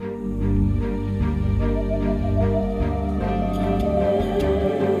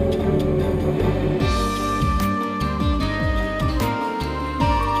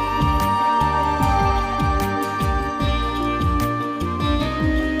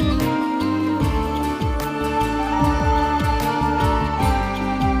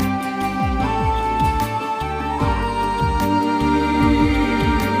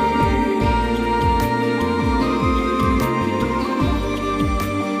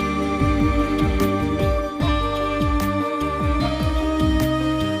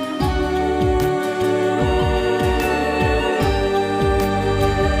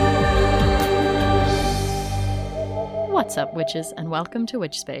witches, and welcome to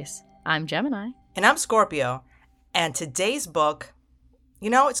Witch Space. I'm Gemini. And I'm Scorpio. And today's book,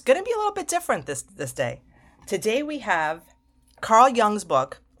 it's going to be a little bit different this day. Today we have Carl Jung's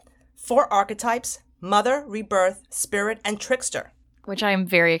book, Four Archetypes, Mother, Rebirth, Spirit, and Trickster. Which I am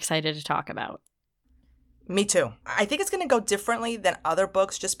very excited to talk about. Me too. I think it's going to go differently than other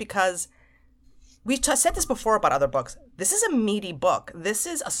books just because we've said this before about other books. This is a meaty book. This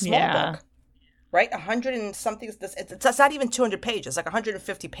is a small book, right? 100 and something. It's not even 200 pages, like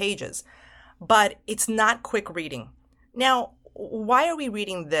 150 pages. But it's not quick reading. Now, why are we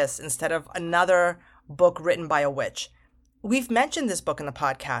reading this instead of another book written by a witch? We've mentioned this book in the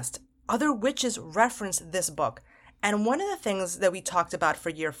podcast. Other witches reference this book. And one of the things that we talked about for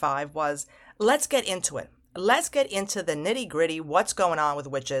year 5 was, let's get into it. Let's get into the nitty gritty, what's going on with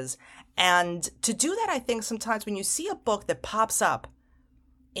witches. And to do that, I think sometimes when you see a book that pops up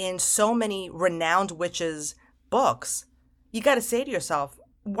in so many renowned witches' books, you got to say to yourself,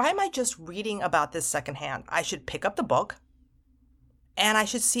 why am I just reading about this secondhand? I should pick up the book and I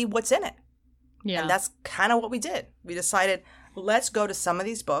should see what's in it. Yeah. And that's kind of what we did. We decided, let's go to some of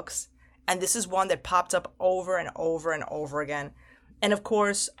these books. And this is one that popped up over and over and over again. And of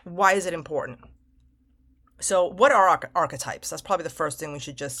course, why is it important? So what are archetypes? That's probably the first thing we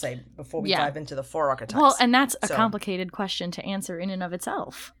should just say before we dive into the 4 archetypes. Well, and that's a complicated question to answer in and of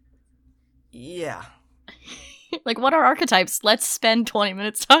itself. Yeah. Like, what are archetypes? Let's spend 20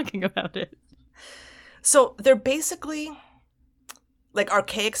 minutes talking about it. So they're basically like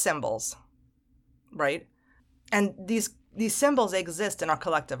archaic symbols, right? And these symbols exist in our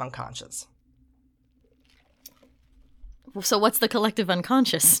collective unconscious. So what's the collective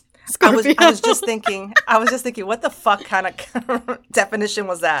unconscious? I was just thinking, what the fuck kind of definition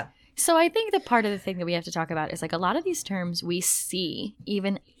was that? So I think that part of the thing that we have to talk about is like a lot of these terms we see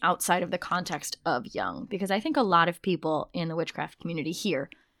even outside of the context of Jung, because I think a lot of people in the witchcraft community hear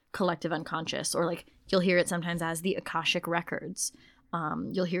collective unconscious, or like you'll hear it sometimes as the Akashic records.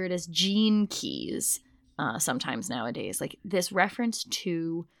 You'll hear it as gene keys sometimes nowadays. Like this reference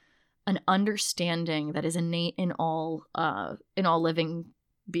to an understanding that is innate in all living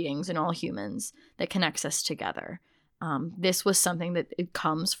beings, in all humans, that connects us together. This was something that it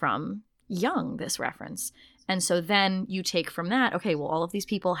comes from Jung, this reference. And so then you take from that, okay, well, all of these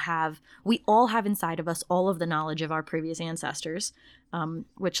people we all have inside of us all of the knowledge of our previous ancestors,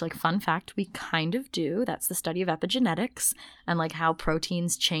 which, like, fun fact, we kind of do. That's the study of epigenetics and like how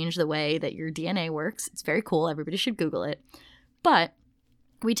proteins change the way that your DNA works. It's very cool. Everybody should Google it. But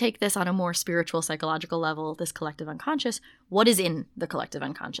we take this on a more spiritual, psychological level, this collective unconscious. What is in the collective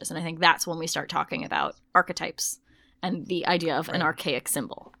unconscious? And I think that's when we start talking about archetypes and the idea of an archaic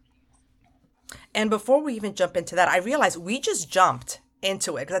symbol. And before we even jump into that, I realized we just jumped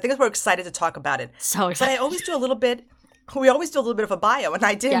into it because I think we're excited to talk about it. So excited. But we always do a little bit of a bio, and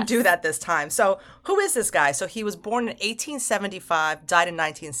I didn't do that this time. So who is this guy? So he was born in 1875, died in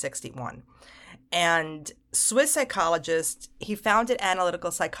 1961. And Swiss psychologist, he founded analytical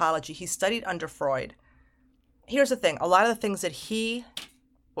psychology. He studied under Freud. Here's the thing. A lot of the things that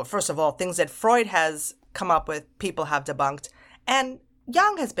first of all, things that Freud has come up with, people have debunked. And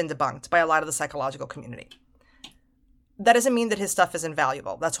Jung has been debunked by a lot of the psychological community. That doesn't mean that his stuff is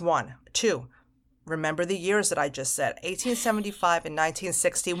invaluable. That's one. 2, remember the years that I just said, 1875 and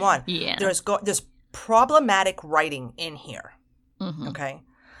 1961. Yeah. There's problematic writing in here. Mm-hmm. Okay?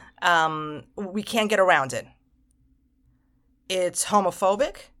 We can't get around it. It's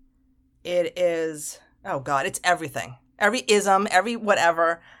homophobic. It is, it's everything. Every ism, every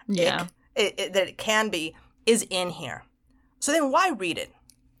whatever that it can be is in here. So then why read it?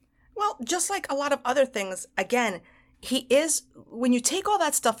 Well, just like a lot of other things, again, when you take all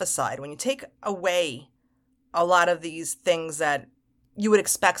that stuff aside, when you take away a lot of these things that you would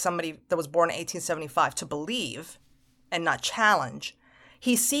expect somebody that was born in 1875 to believe and not challenge,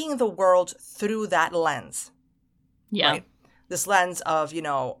 he's seeing the world through that lens. Yeah. Right? This lens of,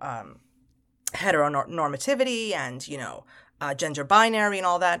 heteronormativity and, gender binary and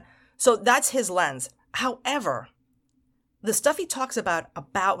all that. So that's his lens. However, the stuff he talks about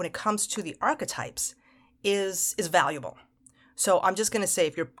when it comes to the archetypes is valuable. So I'm just going to say,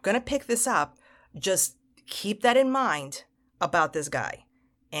 if you're going to pick this up, just keep that in mind about this guy.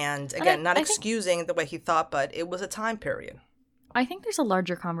 And again, not excusing the way he thought, but it was a time period. I think there's a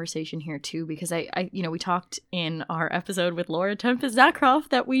larger conversation here too, because we talked in our episode with Laura Tempest-Zakroff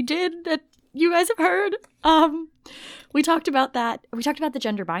that we did, that you guys have heard. We talked about that. We talked about the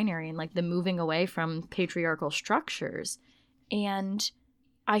gender binary and like the moving away from patriarchal structures. And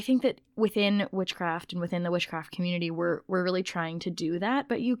I think that within witchcraft and within the witchcraft community, we're really trying to do that,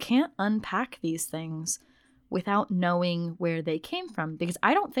 but you can't unpack these things without knowing where they came from. Because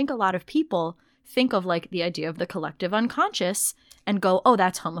I don't think a lot of people think of like the idea of the collective unconscious and go, oh,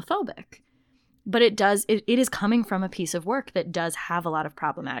 that's homophobic. But it is coming from a piece of work that does have a lot of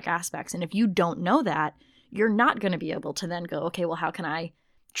problematic aspects. And if you don't know that, you're not going to be able to then go, okay, well, how can I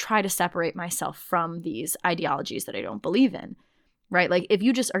try to separate myself from these ideologies that I don't believe in, right? Like if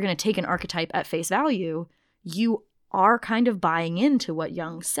you just are going to take an archetype at face value, you are kind of buying into what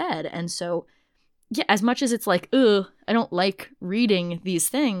Jung said. And so, yeah, as much as it's like, ugh, I don't like reading these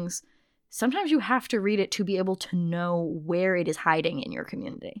things, sometimes you have to read it to be able to know where it is hiding in your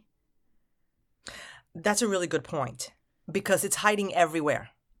community. That's a really good point, because it's hiding everywhere.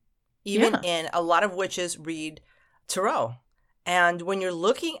 Even in a lot of witches read tarot. And when you're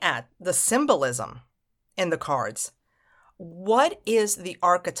looking at the symbolism in the cards, what is the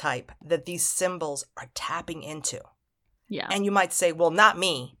archetype that these symbols are tapping into? Yeah. And you might say, well, not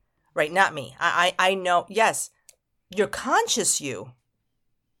me, right? Not me. I know, yes, your conscious you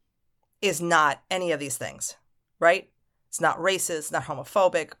is not any of these things, right? It's not racist, not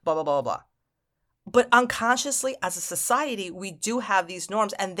homophobic, blah, blah, blah, blah. But unconsciously, as a society, we do have these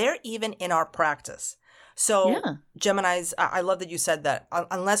norms, and they're even in our practice. So, Geminis, I love that you said that.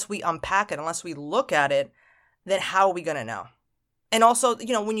 Unless we unpack it, unless we look at it, then how are we going to know? And also,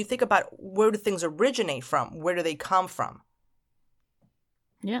 you know, when you think about where do things originate from, where do they come from?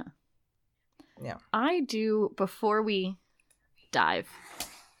 Yeah. Yeah. I do, before we dive.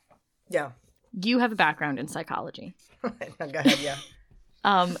 Yeah. You have a background in psychology. Go ahead,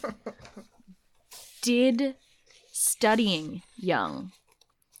 yeah. Did studying Jung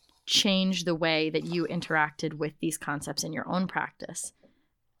change the way that you interacted with these concepts in your own practice?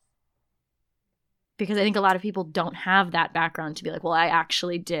 Because I think a lot of people don't have that background to be like, well, I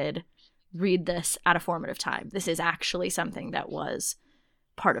actually did read this at a formative time. This is actually something that was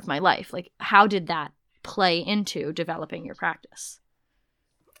part of my life. Like, how did that play into developing your practice?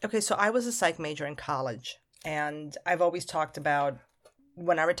 Okay, so I was a psych major in college, and I've always talked about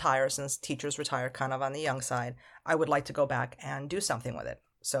when I retire, since teachers retire kind of on the young side, I would like to go back and do something with it.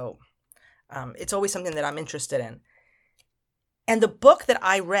 So it's always something that I'm interested in. And the book that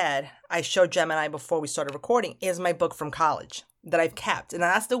I read, I showed Gemini before we started recording, is my book from college that I've kept. And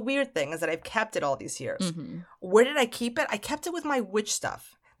that's the weird thing, is that I've kept it all these years. Mm-hmm. Where did I keep it? I kept it with my witch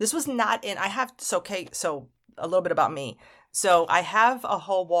stuff. This was not in, so a little bit about me. So I have a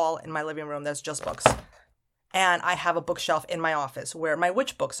whole wall in my living room that's just books. And I have a bookshelf in my office where my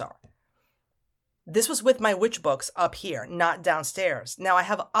witch books are. This was with my witch books up here, not downstairs. Now I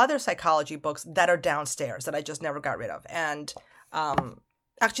have other psychology books that are downstairs that I just never got rid of. And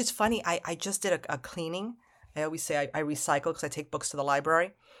actually, it's funny. I just did a cleaning. I always say I recycle because I take books to the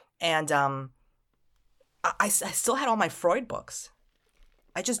library. And I still had all my Freud books.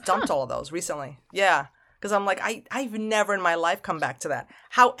 I just dumped all of those recently. Yeah. Because I'm like, I've never in my life come back to that.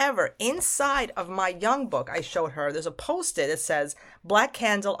 However, inside of my Jung book, I showed her, there's a Post-it that says, black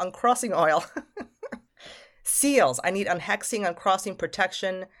candle, uncrossing oil. Seals, I need unhexing, uncrossing,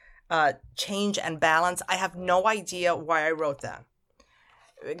 protection, change, and balance. I have no idea why I wrote that.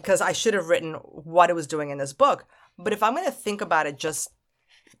 Because I should have written what it was doing in this book. But if I'm going to think about it just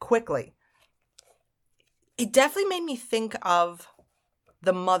quickly, it definitely made me think of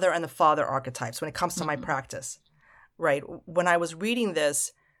the mother and the father archetypes when it comes to my practice, right? When I was reading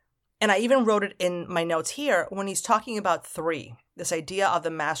this, and I even wrote it in my notes here, when he's talking about three, this idea of the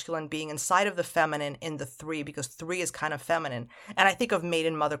masculine being inside of the feminine in the three, because three is kind of feminine. And I think of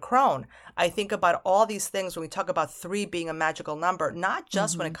Maiden Mother Crone. I think about all these things when we talk about three being a magical number, not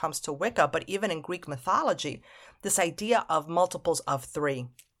just when it comes to Wicca, but even in Greek mythology, this idea of multiples of three.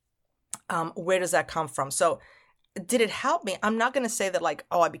 Where does that come from? So did it help me? I'm not going to say that like,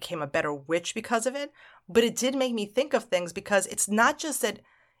 oh, I became a better witch because of it, but it did make me think of things, because it's not just that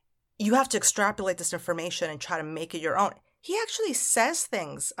you have to extrapolate this information and try to make it your own. He actually says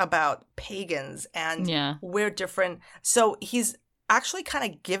things about pagans and we're different. So he's actually kind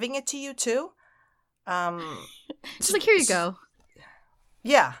of giving it to you too. Just like, here you go.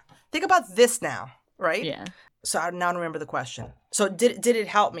 Yeah. Think about this now, right? Yeah. So I now remember the question. So did it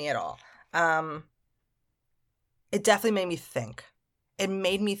help me at all? It definitely made me think. It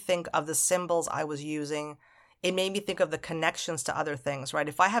made me think of the symbols I was using. It made me think of the connections to other things, right?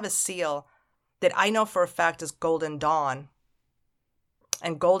 If I have a seal that I know for a fact is Golden Dawn,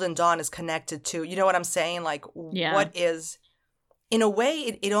 and Golden Dawn is connected to, you know what I'm saying? Like, what is, in a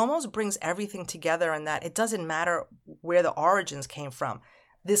way, it almost brings everything together in that it doesn't matter where the origins came from.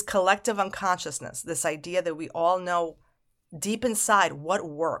 This collective unconsciousness, this idea that we all know deep inside what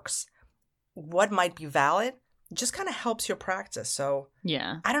works, what might be valid, just kind of helps your practice. So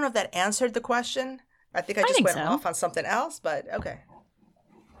I don't know if that answered the question. I think I just went off on something else, but okay.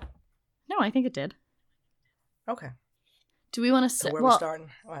 No, I think it did. Okay. Do we want to... So where are we starting?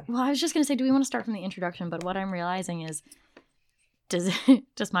 Well, I was just going to say, do we want to start from the introduction? But what I'm realizing is,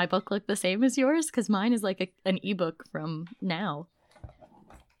 does my book look the same as yours? Because mine is like an ebook from now.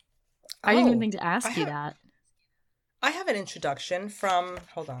 I didn't even think to ask you that. I have an introduction from...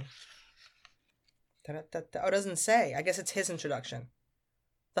 Hold on. Oh, it doesn't say. I guess it's his introduction.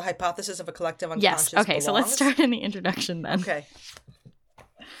 The hypothesis of a collective unconscious Yes. Okay, belongs. so let's start in the introduction then. Okay.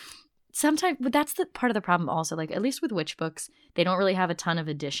 Sometimes, but that's the part of the problem also. Like, at least with witch books, they don't really have a ton of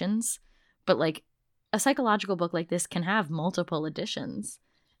editions. But like, a psychological book like this can have multiple editions.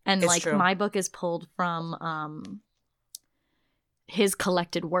 And it's true. My book is pulled from his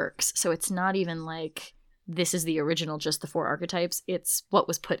collected works. So it's not even like this is the original, just the Four Archetypes. It's what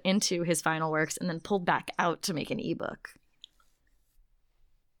was put into his final works and then pulled back out to make an ebook.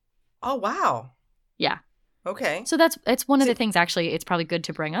 Oh, wow. Yeah. Okay. So it's one of the things, actually, it's probably good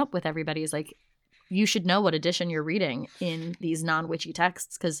to bring up with everybody is like, you should know what edition you're reading in these non-witchy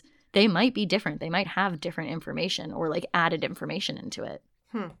texts because they might be different. They might have different information or like added information into it.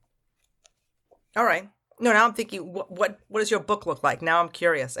 All right. No, now I'm thinking, what does your book look like? Now I'm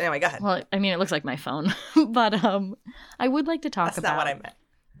curious. Anyway, go ahead. Well, I mean, it looks like my phone, but I would like to talk about. That's not what I meant.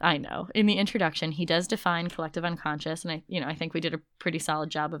 I know. In the introduction, he does define collective unconscious, and I think we did a pretty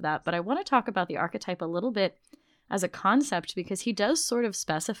solid job of that. But I want to talk about the archetype a little bit as a concept because he does sort of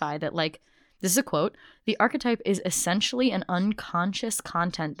specify that, like, this is a quote, the archetype is essentially an unconscious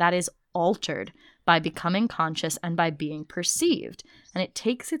content that is altered by becoming conscious and by being perceived, and it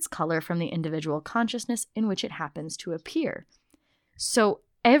takes its color from the individual consciousness in which it happens to appear. So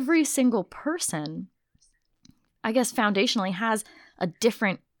every single person, I guess foundationally, has a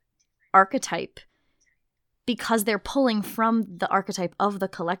different archetype because they're pulling from the archetype of the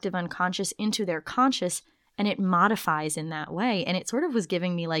collective unconscious into their conscious, and it modifies in that way. And it sort of was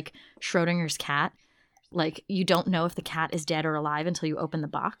giving me like Schrodinger's cat. Like, you don't know if the cat is dead or alive until you open the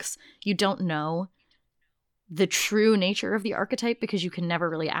box. You don't know the true nature of the archetype because you can never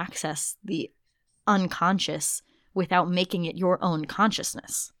really access the unconscious without making it your own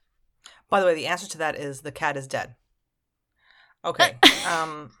consciousness. By the way, the answer to that is the cat is dead. Okay.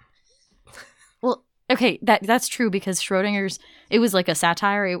 Well, okay, that's true because Schrodinger's, it was like a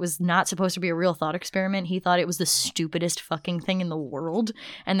satire. It was not supposed to be a real thought experiment. He thought it was the stupidest fucking thing in the world.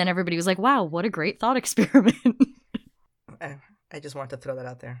 And then everybody was like, wow, what a great thought experiment. I just wanted to throw that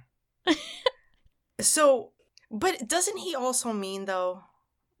out there. So, but doesn't he also mean, though,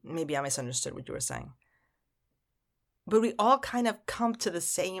 maybe I misunderstood what you were saying, but we all kind of come to the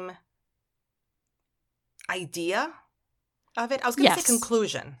same idea of it? I was going to say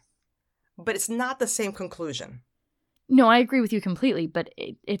conclusion, but it's not the same conclusion. No, I agree with you completely, but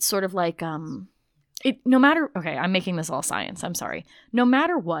it's sort of like, no matter, okay, I'm making this all science, I'm sorry. No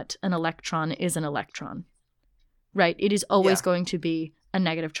matter what, an electron is an electron, right? It is always going to be a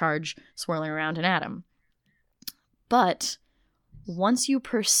negative charge swirling around an atom. But once you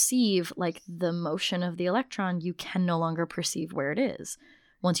perceive like the motion of the electron, you can no longer perceive where it is.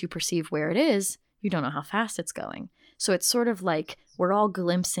 Once you perceive where it is, you don't know how fast it's going. So it's sort of like we're all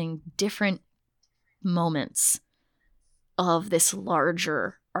glimpsing different moments of this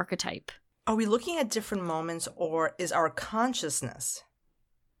larger archetype. Are we looking at different moments, or is our consciousness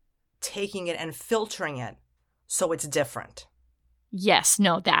taking it and filtering it so it's different? Yes,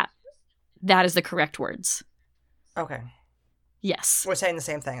 no, that is the correct words. Okay. Yes. We're saying the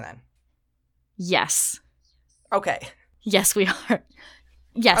same thing then. Yes. Okay. Yes, we are.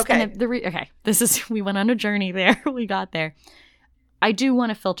 Yes. Okay. And we went on a journey there. We got there. I do want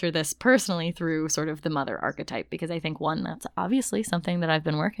to filter this personally through sort of the mother archetype because I think, one, that's obviously something that I've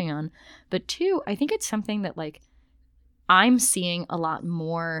been working on. But two, I think it's something that like I'm seeing a lot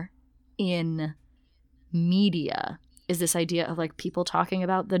more in media is this idea of like people talking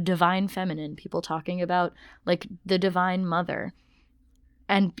about the divine feminine, people talking about like the divine mother.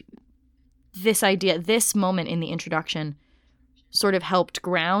 And this idea, this moment in the introduction sort of helped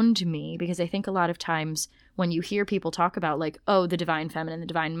ground me because I think a lot of times when you hear people talk about like, oh, the divine feminine, the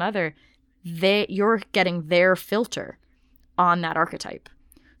divine mother, you're getting their filter on that archetype.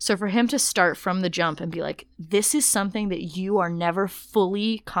 So for him to start from the jump and be like, this is something that you are never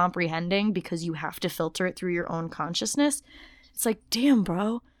fully comprehending because you have to filter it through your own consciousness. It's like, damn,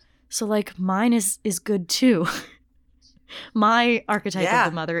 bro. So like mine is good too. My archetype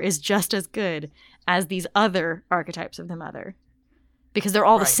of the mother is just as good as these other archetypes of the mother because they're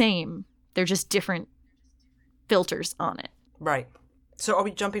all the same. They're just different filters on it. Right. So are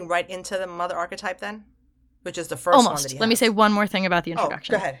we jumping right into the mother archetype then? which is the first one that he has. Let me say one more thing about the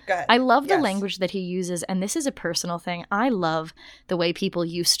introduction. Oh, go ahead. I love the language that he uses, and this is a personal thing. I love the way people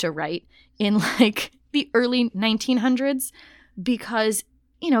used to write in like the early 1900s because,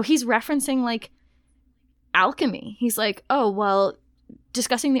 you know, he's referencing like alchemy. He's like, oh, well,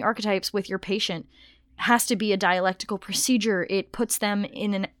 discussing the archetypes with your patient has to be a dialectical procedure. It puts them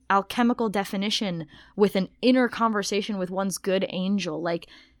in an alchemical definition with an inner conversation with one's good angel. Like,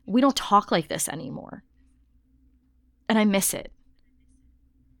 we don't talk like this anymore. And I miss it.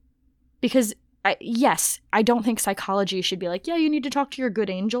 Because, I don't think psychology should be like, yeah, you need to talk to your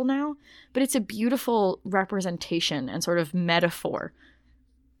good angel now. But it's a beautiful representation and sort of metaphor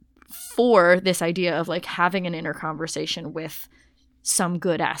for this idea of like having an inner conversation with some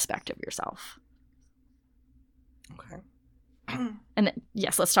good aspect of yourself. Okay. And then,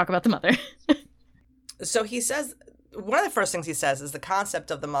 yes, let's talk about the mother. So he says, one of the first things he says is the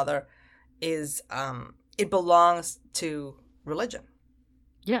concept of the mother is it belongs to religion.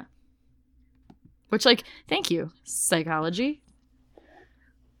 Yeah. Which, like, thank you, psychology.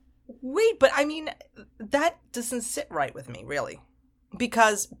 Wait, but I mean, that doesn't sit right with me, really.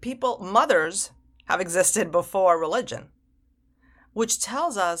 Because mothers have existed before religion, which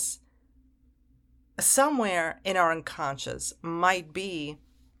tells us somewhere in our unconscious might be,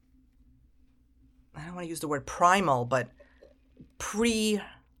 I don't want to use the word primal, but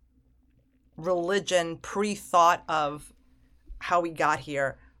pre-religion, pre-thought of how we got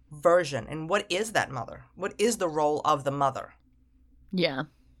here version. And what is that mother? What is the role of the mother? Yeah.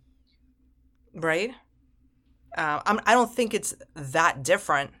 Right? I don't think it's that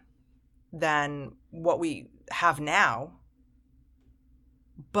different than what we have now.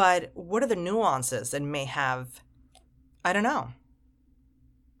 But what are the nuances that may have, I don't know.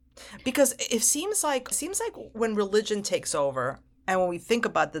 Because it seems like when religion takes over and when we think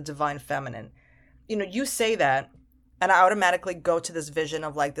about the divine feminine, you know, you say that and I automatically go to this vision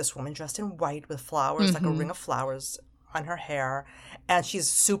of like this woman dressed in white with flowers, like a ring of flowers on her hair. And she's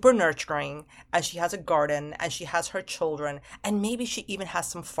super nurturing and she has a garden and she has her children. And maybe she even has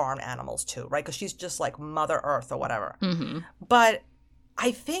some farm animals too, right? Because she's just like Mother Earth or whatever. Mm-hmm. But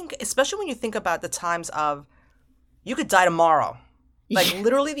I think, especially when you think about the times of you could die tomorrow. Like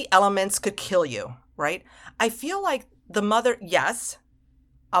literally the elements could kill you, right? I feel like the mother, yes,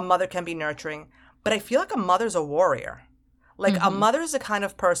 a mother can be nurturing, but I feel like a mother's a warrior. Like a mother's the kind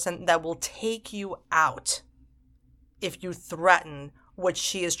of person that will take you out if you threaten what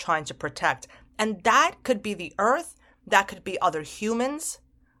she is trying to protect. And that could be the earth, that could be other humans,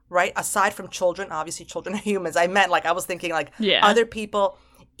 right? Aside from children, obviously children are humans. I meant like, I was thinking like other people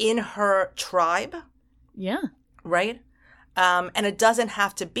in her tribe. Yeah. Right? And it doesn't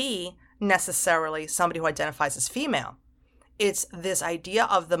have to be necessarily somebody who identifies as female. It's this idea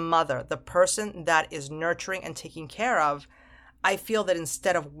of the mother, the person that is nurturing and taking care of. I feel that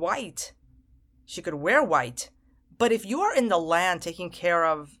instead of white, she could wear white. But if you are in the land taking care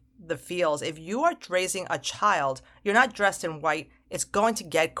of the fields, if you are raising a child, you're not dressed in white, it's going to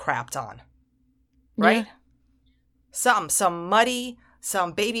get crapped on. Right? Yeah. Some muddy,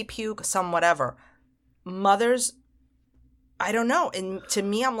 some baby puke, some whatever. Mothers, I don't know. And to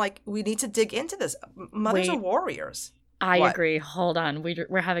me, I'm like, we need to dig into this. Mothers are warriors. I agree. Hold on.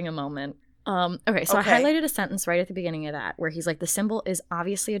 We're having a moment. Okay, so I highlighted a sentence right at the beginning of that where he's like, the symbol is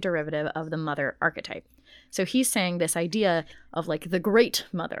obviously a derivative of the mother archetype. So he's saying this idea of like the great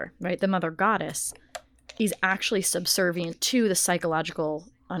mother, right? The mother goddess is actually subservient to the psychological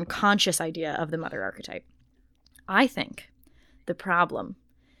unconscious idea of the mother archetype. I think the problem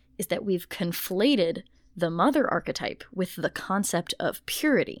is that we've conflated the mother archetype with the concept of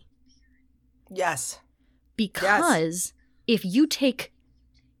purity. Yes. Because if you take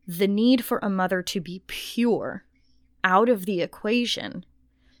the need for a mother to be pure out of the equation,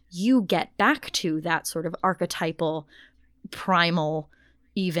 you get back to that sort of archetypal, primal,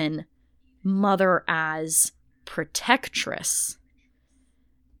 even mother as protectress.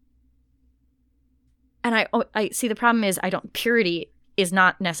 And I see the problem is purity is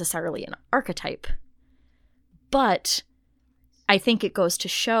not necessarily an archetype. But I think it goes to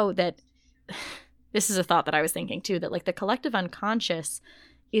show that this is a thought that I was thinking too, that like the collective unconscious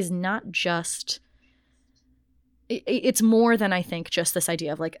is not just, it's more than I think just this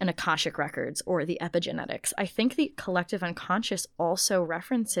idea of like an Akashic records or the epigenetics. I think the collective unconscious also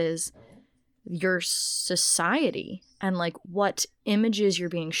references your society and like what images you're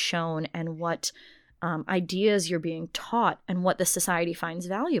being shown and what ideas you're being taught and what the society finds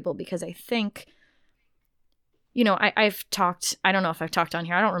valuable. Because I think, you know, I've talked, I don't know if I've talked on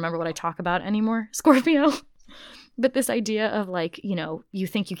here. I don't remember what I talk about anymore, Scorpio. But this idea of like, you know, you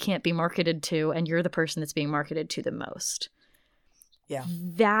think you can't be marketed to and you're the person that's being marketed to the most. Yeah.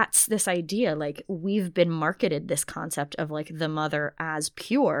 That's this idea. Like, we've been marketed this concept of like the mother as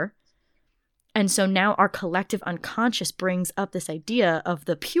pure. And so now our collective unconscious brings up this idea of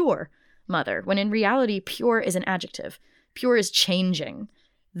the pure mother, when in reality, pure is an adjective. Pure is changing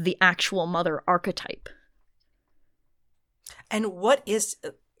the actual mother archetype. And what is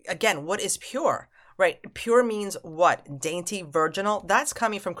pure? Right? Pure means what? Dainty, virginal? That's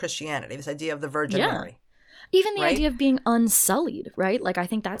coming from Christianity, this idea of the Virgin Mary. Even the idea of being unsullied, right? Like, I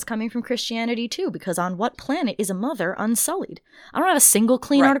think that's coming from Christianity too, because on what planet is a mother unsullied? I don't have a single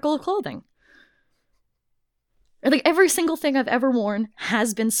clean article of clothing. Like, every single thing I've ever worn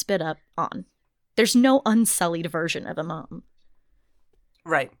has been spit up on. There's no unsullied version of a mom.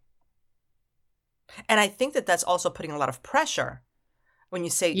 Right. And I think that that's also putting a lot of pressure when you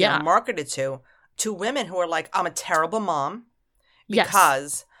say you're marketed to women who are like, I'm a terrible mom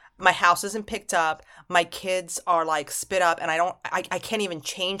because my house isn't picked up, my kids are like spit up, and I can't even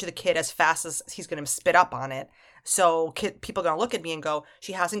change the kid as fast as he's going to spit up on it. So people are going to look at me and go,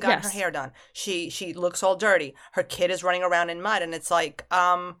 she hasn't gotten her hair done. She looks all dirty. Her kid is running around in mud. And it's like,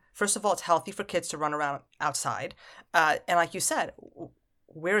 first of all, it's healthy for kids to run around outside. And like you said,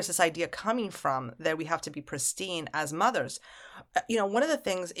 where is this idea coming from that we have to be pristine as mothers? You know, one of the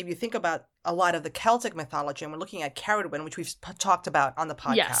things, if you think about a lot of the Celtic mythology, and we're looking at Caradwyn, which we've talked about on the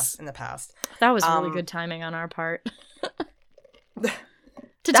podcast in the past. That was really good timing on our part.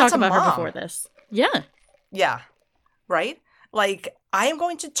 To talk about her before this. Yeah. Yeah. Right? Like, I am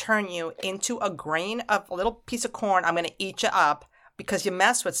going to turn you into a little piece of corn. I'm going to eat you up because you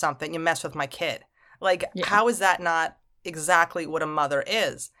mess with something. You mess with my kid. Like, how is that not exactly what a mother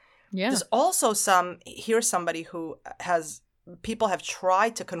is? Yeah. There's also here's somebody who people have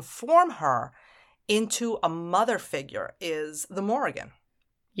tried to conform her into a mother figure, is the Morrigan.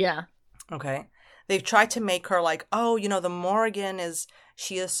 Yeah. Okay. They've tried to make her like, oh, you know, the Morrigan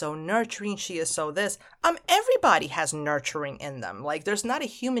she is so nurturing. She is so this. Everybody has nurturing in them. Like, there's not a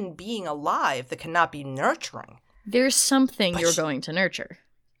human being alive that cannot be nurturing. There's something you're going to nurture.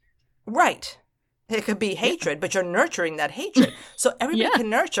 Right. It could be hatred, but you're nurturing that hatred. So everybody can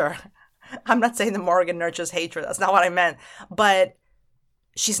nurture. I'm not saying the Morrigan nurtures hatred. That's not what I meant. But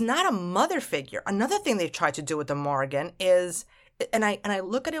she's not a mother figure. Another thing they've tried to do with the Morrigan is, and I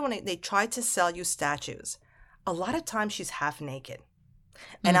look at it when they try to sell you statues, a lot of times she's half naked.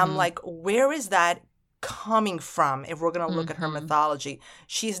 And I'm like, where is that coming from if we're going to look at her mythology?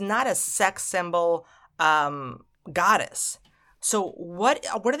 She's not a sex symbol goddess. So what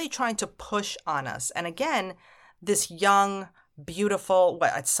are they trying to push on us? And again, this young, beautiful,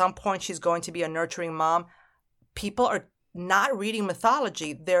 at some point she's going to be a nurturing mom. People are not reading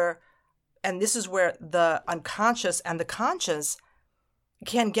mythology. And this is where the unconscious and the conscious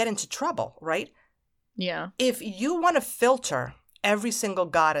can get into trouble, right? Yeah. If you want to filter every single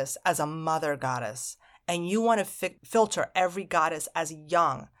goddess as a mother goddess, and you want to filter every goddess as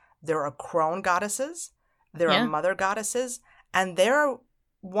young, there are crone goddesses, there are mother goddesses, and there are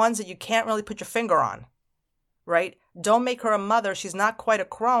ones that you can't really put your finger on, right? Don't make her a mother. She's not quite a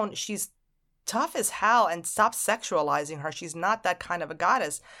crone. She's tough as hell, and stop sexualizing her. She's not that kind of a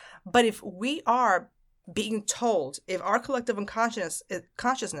goddess. But if we are being told, if our collective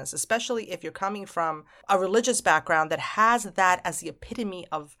consciousness, especially if you're coming from a religious background that has that as the epitome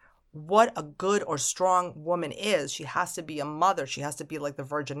of what a good or strong woman is, she has to be a mother, she has to be like the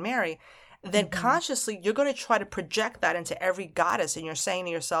Virgin Mary, then consciously you're going to try to project that into every goddess, and you're saying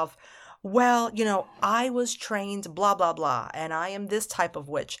to yourself, well, you know, I was trained blah, blah, blah, and I am this type of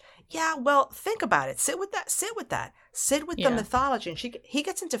witch. Yeah, well, think about it. Sit with that. Sit with the mythology. And he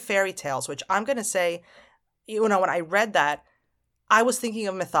gets into fairy tales, which I'm going to say, you know, when I read that, I was thinking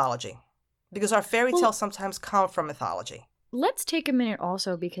of mythology, because our fairy tales sometimes come from mythology. Let's take a minute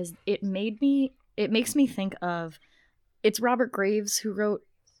also, because it makes me think of, it's Robert Graves who wrote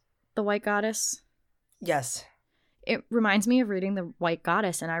The White Goddess. Yes. It reminds me of reading The White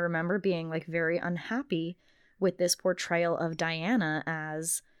Goddess, and I remember being like very unhappy with this portrayal of Diana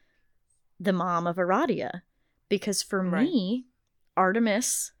as the mom of Aradia, because for me,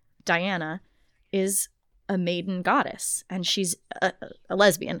 Artemis, Diana, is a maiden goddess, and she's a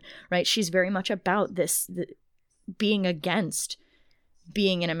lesbian, right? She's very much about being against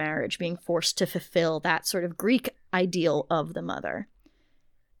being in a marriage, being forced to fulfill that sort of Greek ideal of the mother.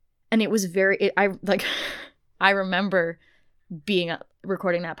 And it was I remember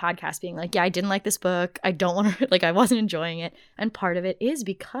recording that podcast being like, yeah, I didn't like this book. I don't want to, like, I wasn't enjoying it. And part of it is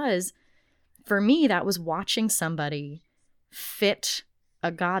because for me, that was watching somebody fit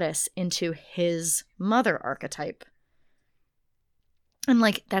a goddess into his mother archetype. And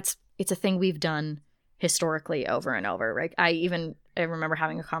like it's a thing we've done historically over and over, right? I remember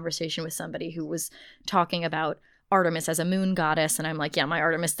having a conversation with somebody who was talking about Artemis as a moon goddess, and I'm like, yeah, my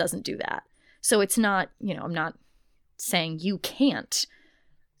Artemis doesn't do that. So it's not, I'm not saying you can't,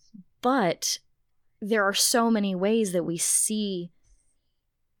 but there are so many ways that we see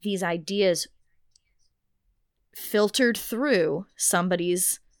these ideas filtered through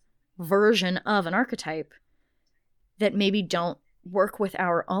somebody's version of an archetype that maybe don't work with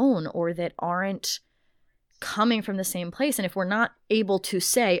our own, or that aren't coming from the same place. And if we're not able to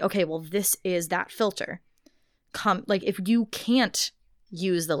say, okay, well, this is that filter, like if you can't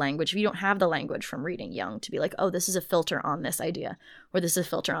use the language, if you don't have the language from reading Jung to be like, oh, this is a filter on this idea, or this is a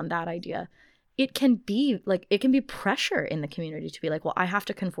filter on that idea, it can be pressure in the community to be like, well, I have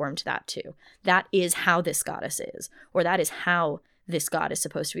to conform to that too. That is how this goddess is, or that is how this god is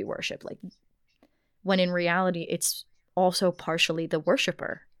supposed to be worshipped. Like, when in reality, it's also partially the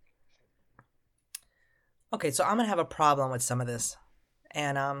worshiper. Okay, so I'm gonna have a problem with some of this,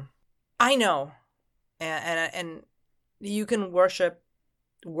 and I know, and you can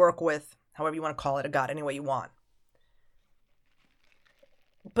work with, however you want to call it, a god any way you want.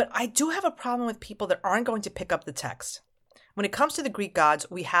 But I do have a problem with people that aren't going to pick up the text. When it comes to the Greek gods,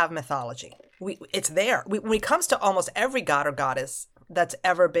 we have mythology. It's there. When it comes to almost every god or goddess that's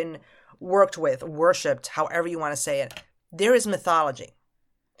ever been worked with, worshipped, however you want to say it, there is mythology.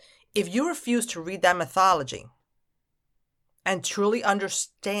 If you refuse to read that mythology and truly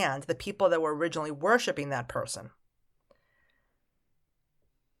understand the people that were originally worshiping that person,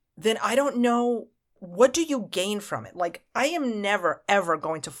 then I don't know, what do you gain from it? Like, I am never, ever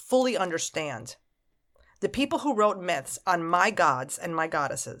going to fully understand the people who wrote myths on my gods and my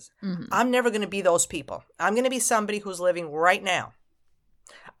goddesses. Mm-hmm. I'm never going to be those people. I'm going to be somebody who's living right now.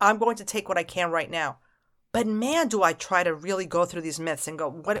 I'm going to take what I can right now. But man, do I try to really go through these myths and go,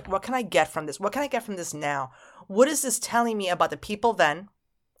 what can I get from this? What can I get from this now? What is this telling me about the people then?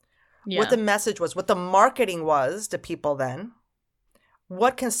 Yeah. What the message was, what the marketing was to people then?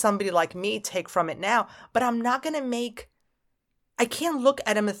 What can somebody like me take from it now? But I'm not going to I can't look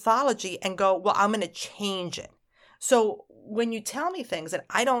at a mythology and go, well, I'm going to change it. So when you tell me things, and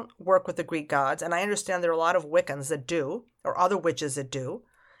I don't work with the Greek gods, and I understand there are a lot of Wiccans that do, or other witches that do,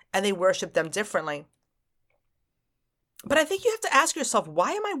 and they worship them differently. But I think you have to ask yourself,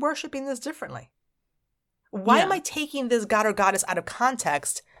 why am I worshiping this differently? Why am I taking this god or goddess out of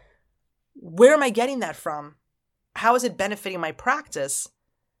context? Where am I getting that from? How is it benefiting my practice?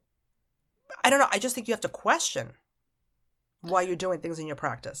 I don't know. I just think you have to question why you're doing things in your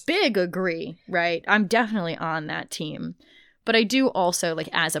practice. Big agree, right? I'm definitely on that team. But I do also, like,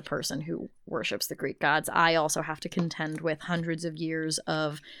 as a person who worships the Greek gods, I also have to contend with hundreds of years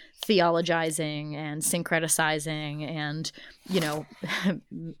of theologizing and syncreticizing and,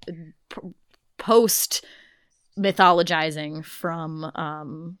 post-mythologizing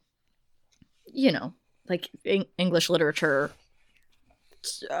from, like English literature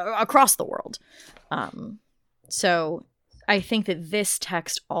across the world. So I think that this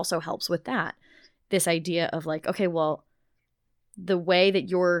text also helps with that. This idea of like, okay, well, the way that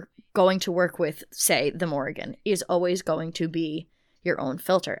you're going to work with, say, the Morrigan is always going to be your own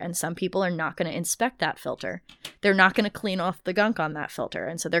filter. And some people are not going to inspect that filter. They're not going to clean off the gunk on that filter.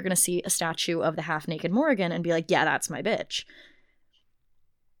 And so they're going to see a statue of the half-naked Morrigan and be like, yeah, that's my bitch.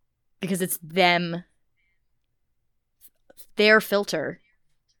 Because it's their filter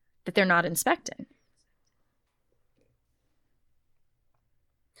that they're not inspecting.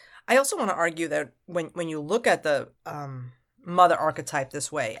 I also want to argue that when you look at the mother archetype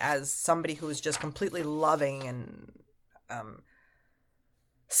this way, as somebody who is just completely loving and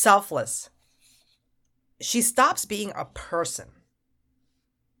selfless, she stops being a person.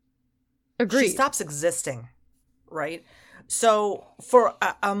 Agreed. She stops existing, right? So for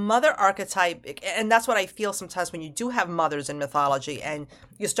a mother archetype, and that's what I feel sometimes when you do have mothers in mythology and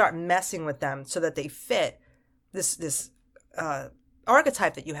you start messing with them so that they fit this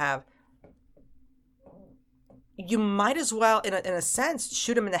archetype that you have, you might as well, in a sense,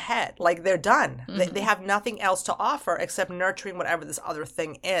 shoot them in the head. Like, they're done. Mm-hmm. They have nothing else to offer except nurturing whatever this other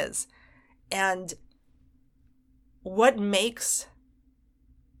thing is. And what makes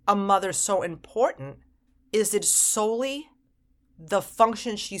a mother so important is it solely the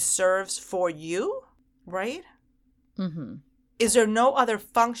function she serves for you, right? Mm-hmm. Is there no other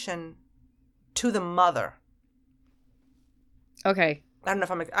function to the mother? Okay. I don't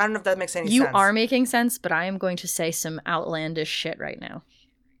know if that makes any sense. You are making sense, but I am going to say some outlandish shit right now.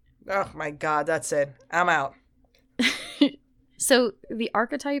 Oh my God, that's it. I'm out. So the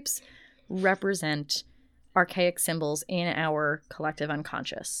archetypes represent archaic symbols in our collective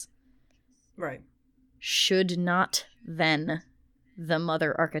unconscious. Right. Should not then the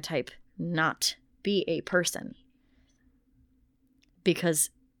mother archetype not be a person?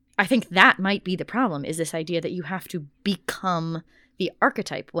 Because I think that might be the problem, is this idea that you have to become the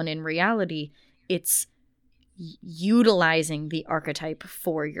archetype, when in reality it's utilizing the archetype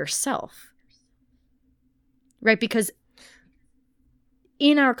for yourself. Right? Because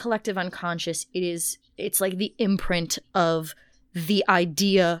in our collective unconscious, it's like the imprint of the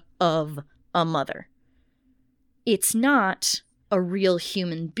idea of a mother. It's not a real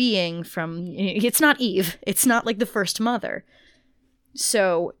human being it's not Eve. It's not like the first mother.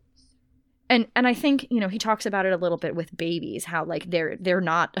 So, and I think, he talks about it a little bit with babies, how like they're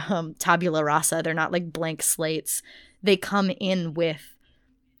not tabula rasa. They're not like blank slates. They come in with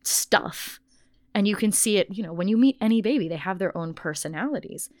stuff. And you can see it, when you meet any baby, they have their own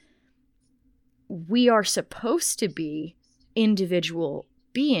personalities. We are supposed to be individual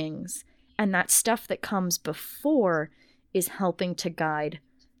beings, and that stuff that comes before is helping to guide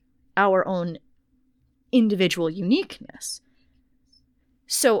our own individual uniqueness.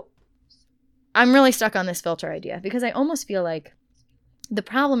 So I'm really stuck on this filter idea, because I almost feel like the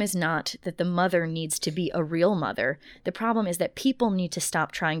problem is not that the mother needs to be a real mother. The problem is that people need to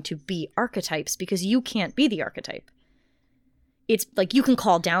stop trying to be archetypes, because you can't be the archetype. It's like you can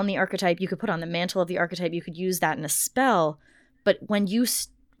call down the archetype, you could put on the mantle of the archetype, you could use that in a spell, but when you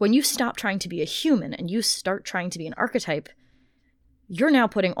stop trying to be a human and you start trying to be an archetype, you're now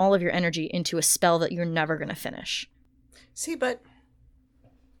putting all of your energy into a spell that you're never going to finish. See, but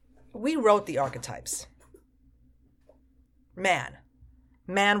we wrote the archetypes. Man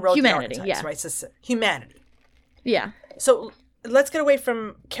wrote humanity, the archetypes, yeah. right? So, humanity. Yeah. So let's get away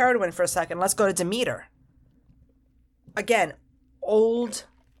from Carradine for a second. Let's go to Demeter. Again, old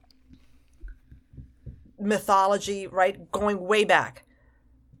mythology, right? Going way back.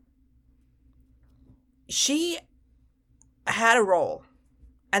 She had a role,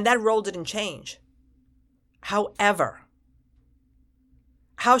 and that role didn't change. However,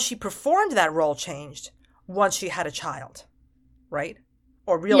 how she performed that role changed once she had a child, right?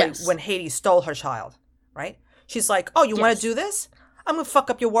 Or really, yes. When Hades stole her child, right? She's like, oh, you want to do this? I'm going to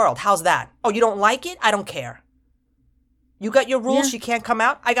fuck up your world. How's that? Oh, you don't like it? I don't care. You got your rules. She can't come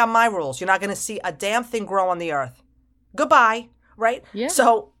out. I got my rules. You're not going to see a damn thing grow on the earth. Goodbye, right? Yeah.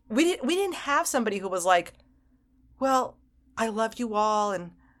 So we didn't have somebody who was like, well, I love you all,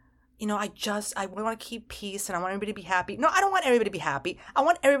 and I want to keep peace, and I want everybody to be happy. No, I don't want everybody to be happy. I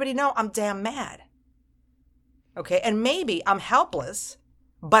want everybody to know I'm damn mad. Okay, and maybe I'm helpless,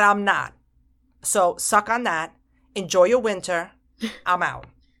 but I'm not. So suck on that. Enjoy your winter. I'm out.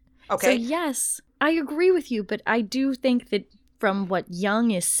 Okay? So yes, I agree with you, but I do think that from what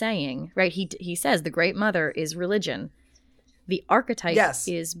Jung is saying, right, he says the great mother is religion. The archetype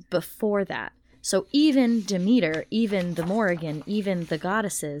is before that. So even Demeter, even the Morrigan, even the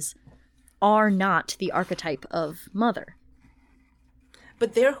goddesses are not the archetype of mother.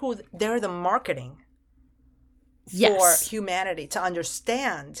 But they're the marketing for humanity to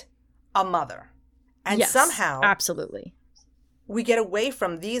understand a mother. And somehow absolutely. We get away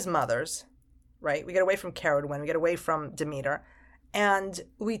from these mothers, right? We get away from Carradine, we get away from Demeter, and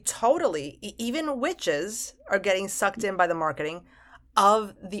we totally, even witches are getting sucked in by the marketing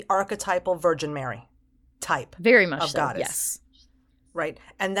of the archetypal Virgin Mary type. Very much of so, goddess. yes. Right?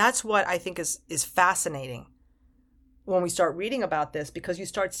 And that's what I think is fascinating when we start reading about this, because you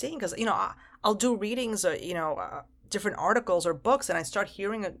start seeing, because, I'll do readings, different articles or books, and I start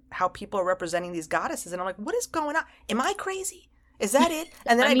hearing how people are representing these goddesses, and I'm like, what is going on? Am I crazy? Is that it?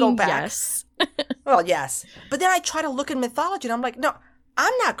 And then I go back. Yes. Well, yes. But then I try to look in mythology, and I'm like, no,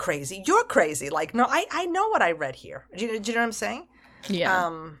 I'm not crazy. You're crazy. Like, no, I know what I read here. Do you know what I'm saying? Yeah.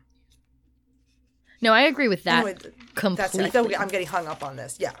 No, I agree with that completely. That's it. I feel I'm getting hung up on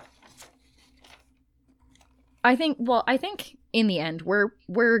this. Yeah. I think in the end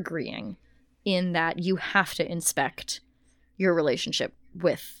we're agreeing in that you have to inspect your relationship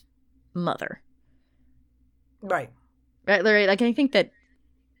with mother. Right. Right. Like, I think that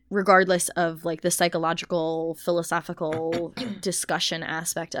regardless of like the psychological, philosophical discussion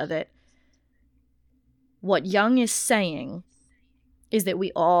aspect of it, what Jung is saying is that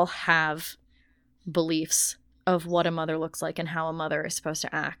we all have beliefs of what a mother looks like and how a mother is supposed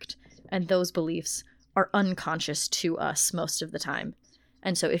to act. And those beliefs are unconscious to us most of the time.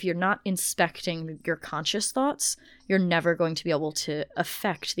 And so if you're not inspecting your conscious thoughts, you're never going to be able to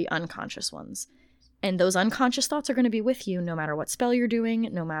affect the unconscious ones. And those unconscious thoughts are going to be with you no matter what spell you're doing,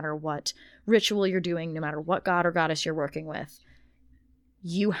 no matter what ritual you're doing, no matter what god or goddess you're working with.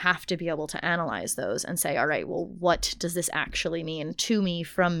 you have to be able to analyze those and say, all right, well, what does this actually mean to me,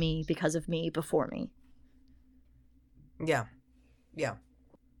 from me, because of me, before me? Yeah. Yeah.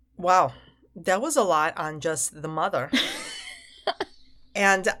 Wow. That was a lot on just the mother.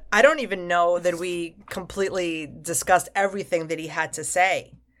 And I don't even know that we completely discussed everything that he had to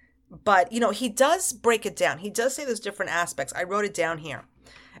say. But, he does break it down. He does say there's different aspects. I wrote it down here.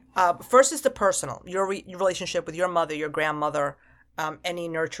 First is the personal, your relationship with your mother, your grandmother, any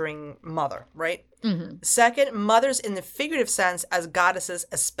nurturing mother, right? Mm-hmm. Second, mothers in the figurative sense as goddesses,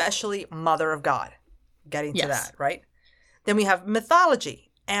 especially Mother of God. Getting to that, right? Then we have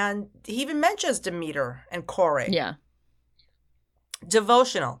mythology. And he even mentions Demeter and Kore. Yeah.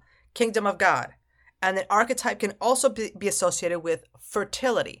 Devotional, kingdom of God. And then archetype can also be associated with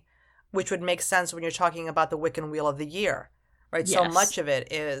fertility, which would make sense when you're talking about the Wiccan Wheel of the Year, right? Yes. So much of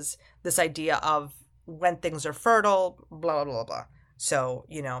it is this idea of when things are fertile, blah, blah, blah, blah. So,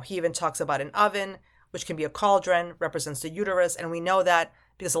 he even talks about an oven, which can be a cauldron, represents the uterus. And we know that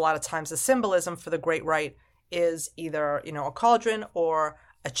because a lot of times the symbolism for the Great Rite is either, a cauldron or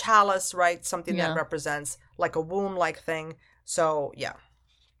a chalice, right? Something that represents like a womb-like thing. So, yeah.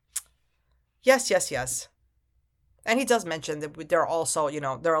 Yes. And he does mention that there are also,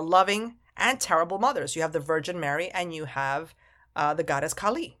 there are loving and terrible mothers. You have the Virgin Mary and you have the goddess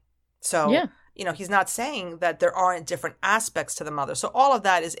Kali. So, he's not saying that there aren't different aspects to the mother. So all of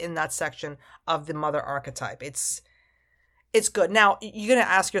that is in that section of the mother archetype. It's good. Now, you're going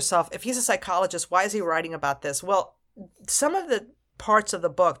to ask yourself, if he's a psychologist, why is he writing about this? Well, some of the parts of the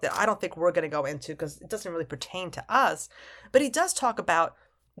book that I don't think we're going to go into because it doesn't really pertain to us, but he does talk about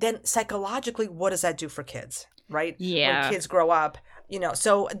then psychologically, what does that do for kids, right? Yeah. When kids grow up,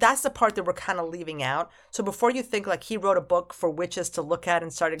 so that's the part that we're kind of leaving out. So before you think like he wrote a book for witches to look at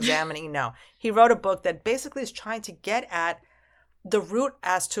and start examining, no. He wrote a book that basically is trying to get at the root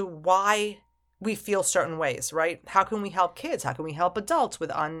as to why we feel certain ways, right? How can we help kids? How can we help adults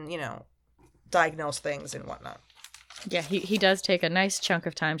with diagnosed things and whatnot? Yeah, he does take a nice chunk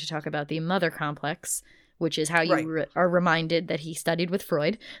of time to talk about the mother complex, which is how you are reminded that he studied with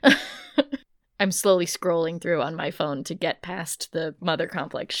Freud. I'm slowly scrolling through on my phone to get past the mother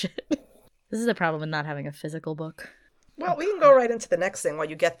complex shit. This is the problem with not having a physical book. Well, we can go right into the next thing while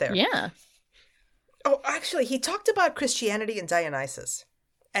you get there. Yeah. Oh, actually, he talked about Christianity and Dionysus.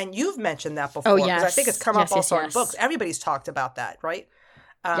 And you've mentioned that before. Oh, yes. Because I think it's come up also in yes. books. Everybody's talked about that, right?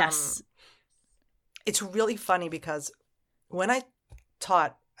 Yes. It's really funny because when I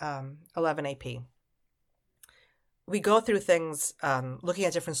taught 11 AP, we go through things looking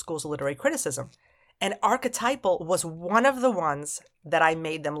at different schools of literary criticism. And archetypal was one of the ones that I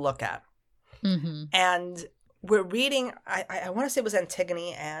made them look at. Mm-hmm. And we're reading, I want to say it was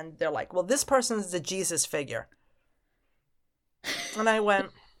Antigone, and they're like, well, this person's the Jesus figure. And I went,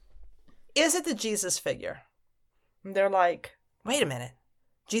 is it the Jesus figure? And they're like, wait a minute.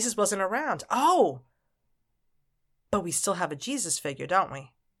 Jesus wasn't around. Oh, but we still have a Jesus figure, don't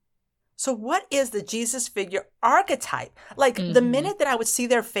we? So what is the Jesus figure archetype? Like the minute that I would see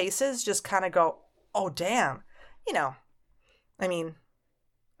their faces just kind of go, oh, damn. I mean,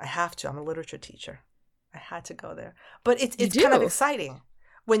 I have to. I'm a literature teacher. I had to go there. But it's kind of exciting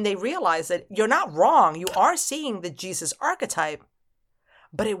when they realize that you're not wrong. You are seeing the Jesus archetype,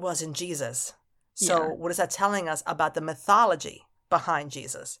 but it wasn't Jesus. So what is that telling us about the mythology behind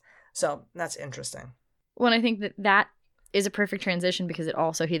Jesus? So that's interesting. Well, I think that is a perfect transition because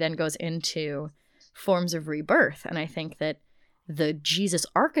he then goes into forms of rebirth. And I think that the Jesus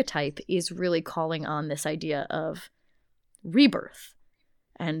archetype is really calling on this idea of rebirth.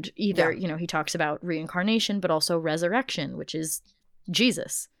 And either, he talks about reincarnation, but also resurrection, which is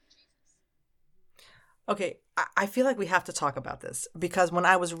Jesus. Okay, I feel like we have to talk about this because when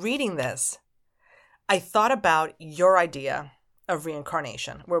I was reading this, I thought about your idea of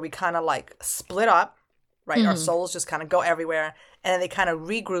reincarnation, where we kind of like split up, right? Mm-hmm. Our souls just kind of go everywhere, and then they kind of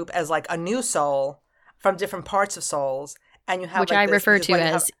regroup as like a new soul from different parts of souls. And you have which I refer to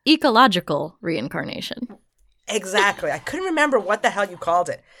as ecological reincarnation. Exactly. I couldn't remember what the hell you called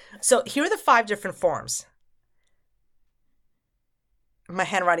it. So here are the 5 different forms. My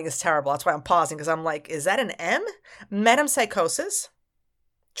handwriting is terrible. That's why I'm pausing because I'm like, is that an M? Metempsychosis,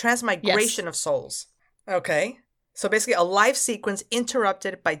 transmigration of souls. Okay. So basically a life sequence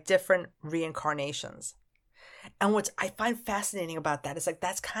interrupted by different reincarnations. And what I find fascinating about that is like,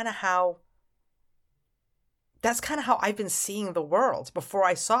 that's kind of how I've been seeing the world before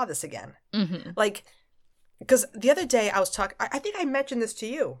I saw this again. Mm-hmm. Like, because the other day I was talking, I think I mentioned this to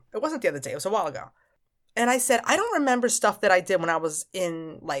you. It wasn't the other day. It was a while ago. And I said, I don't remember stuff that I did when I was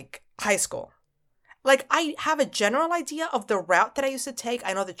in like high school. Like, I have a general idea of the route that I used to take.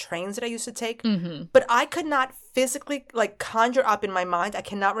 I know the trains that I used to take. Mm-hmm. But I could not physically, like, conjure up in my mind. I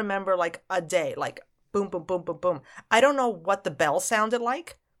cannot remember, like, a day. Like, boom, boom, boom, boom, boom. I don't know what the bell sounded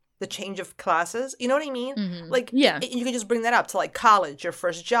like. The change of classes. You know what I mean? Mm-hmm. Like, yeah. You can just bring that up to, like, college, your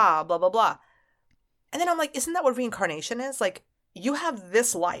first job, blah, blah, blah. And then I'm like, isn't that what reincarnation is? Like, you have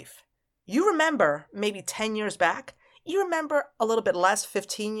this life. You remember maybe 10 years back. You remember a little bit less,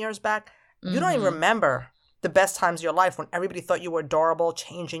 15 years back. You don't even remember the best times of your life when everybody thought you were adorable,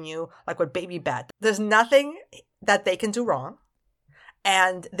 changing you, like with Baby Bat. There's nothing that they can do wrong.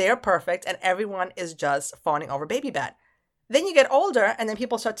 And they're perfect. And everyone is just fawning over Baby Bat. Then you get older and then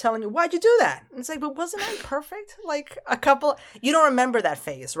people start telling you, why'd you do that? And it's like, but wasn't I perfect? Like you don't remember that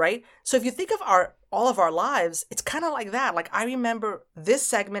phase, right? So if you think of all of our lives, it's kind of like that. Like, I remember this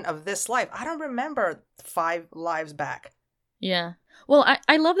segment of this life. I don't remember 5 lives back. Yeah. Well,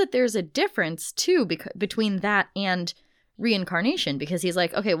 I love that there's a difference, too, between that and reincarnation, because he's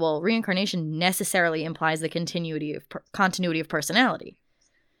like, okay, well, reincarnation necessarily implies the continuity of personality.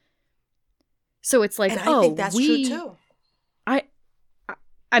 So it's like, and I think that's true, too.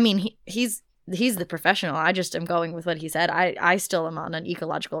 I mean, he's the professional. I just am going with what he said. I still am on an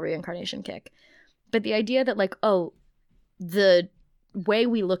ecological reincarnation kick. But the idea that, like, oh, the way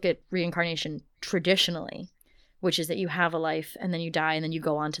we look at reincarnation traditionally, which is that you have a life and then you die and then you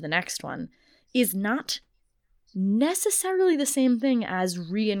go on to the next one, is not necessarily the same thing as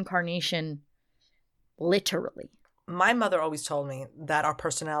reincarnation literally. My mother always told me that our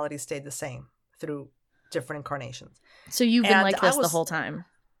personality stayed the same through different incarnations. So you've been like this the whole time?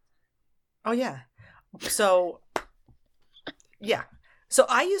 Oh, yeah. So, yeah. So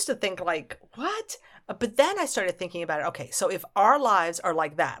I used to think, like, what? But then I started thinking about it. Okay, so if our lives are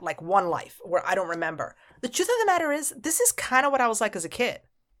like that, like one life where I don't remember, the truth of the matter is, this is kind of what I was like as a kid.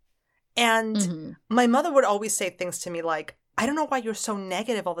 And my mother would always say things to me like, I don't know why you're so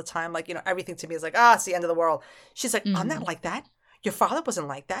negative all the time. Like, you know, everything to me is like, it's the end of the world. She's like, I'm not like that. Your father wasn't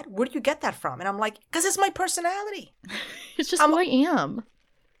like that. Where do you get that from? And I'm like, because it's my personality. It's just who I am.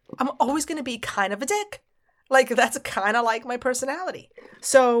 I'm always going to be kind of a dick. Like, that's kind of like my personality.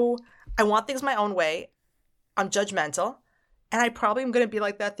 So I want things my own way. I'm judgmental. And I probably am going to be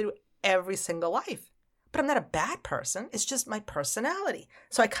like that through every single life. But I'm not a bad person. It's just my personality.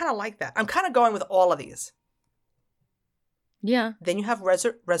 So I kind of like that. I'm kind of going with all of these. Yeah. Then you have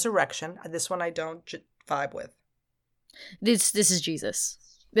resurrection. This one I don't vibe with. This is Jesus.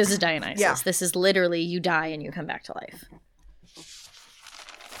 This is Dionysus. Yeah. This is literally you die and you come back to life.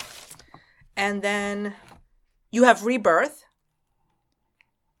 And then you have rebirth.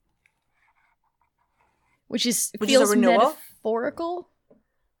 Which is a renewal. Metaphorical?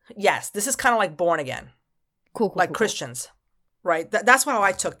 Yes. This is kind of like born again. Cool. Like Christians. Right? That's how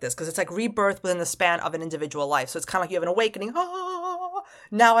I took this, because it's like rebirth within the span of an individual life. So it's kind of like you have an awakening.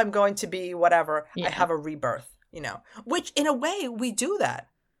 Now I'm going to be whatever. Yeah. I have a rebirth, you know. Which, in a way, we do that.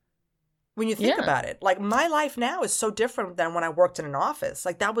 When you think about it. Like, my life now is so different than when I worked in an office.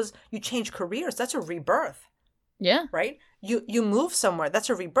 Like, you change careers. That's a rebirth. Yeah. Right? You move somewhere. That's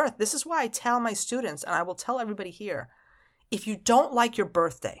a rebirth. This is why I tell my students, and I will tell everybody here, if you don't like your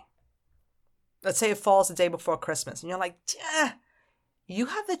birthday, let's say it falls the day before Christmas, and you're like, you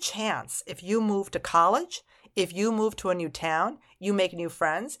have the chance, if you move to college, if you move to a new town, you make new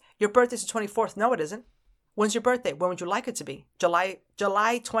friends, your birthday's the 24th. No, it isn't. When's your birthday? When would you like it to be? July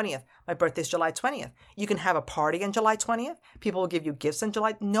 20th. My birthday's July 20th. You can have a party on July 20th. People will give you gifts on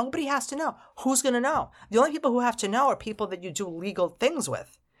July. Nobody has to know. Who's going to know? The only people who have to know are people that you do legal things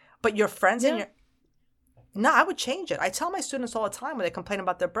with. But your friends and your... No, I would change it. I tell my students all the time when they complain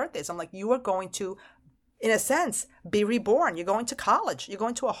about their birthdays, I'm like, you are going to, in a sense, be reborn. You're going to college. You're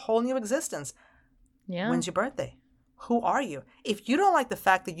going to a whole new existence. Yeah. When's your birthday? Who are you? If you don't like the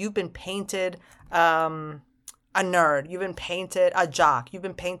fact that you've been painted a nerd, you've been painted a jock, you've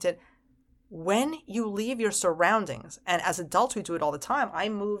been painted, when you leave your surroundings, and as adults we do it all the time. I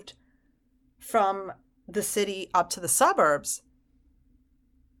moved from the city up to the suburbs.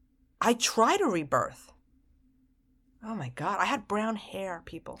 I try to rebirth. Oh my God, I had brown hair,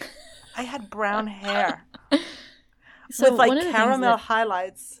 people. I had brown hair. So with like caramel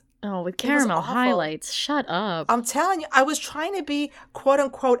highlights. Oh, with caramel highlights. Shut up. I'm telling you, I was trying to be, quote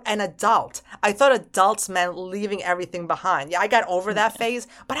unquote, an adult. I thought adults meant leaving everything behind. Yeah, I got over that phase,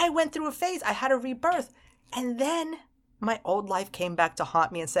 but I went through a phase. I had a rebirth. And then my old life came back to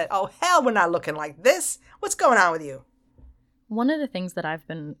haunt me and said, oh, hell, we're not looking like this. What's going on with you? One of the things that I've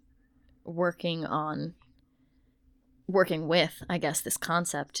been working with, I guess, this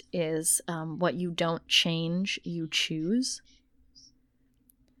concept is what you don't change, you choose.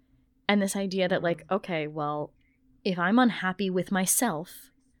 And this idea that like, okay, well, if I'm unhappy with myself,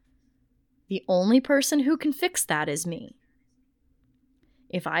 the only person who can fix that is me.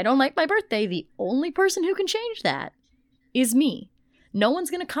 If I don't like my birthday, the only person who can change that is me. No one's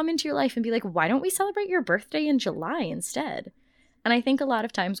going to come into your life and be like, why don't we celebrate your birthday in July instead? And I think a lot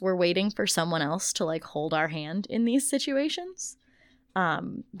of times we're waiting for someone else to like hold our hand in these situations.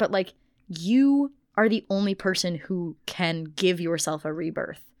 But like you are the only person who can give yourself a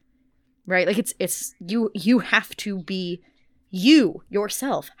rebirth, right? Like it's you have to be, you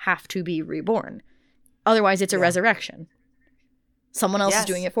yourself have to be reborn. Otherwise it's a resurrection. Someone else is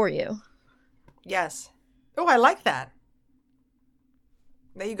doing it for you. Yes. Oh, I like that.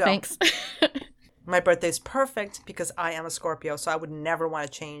 There you go. Thanks. My birthday's perfect because I am a Scorpio, so I would never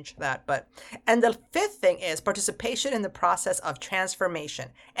want to change that. And the fifth thing is participation in the process of transformation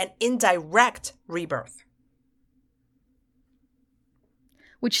and indirect rebirth.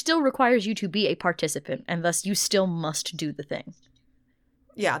 Which still requires you to be a participant, and thus you still must do the thing.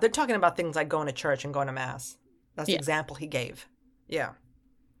 Yeah, they're talking about things like going to church and going to mass. That's the example he gave. Yeah.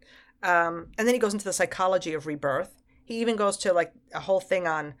 And then he goes into the psychology of rebirth. He even goes to like a whole thing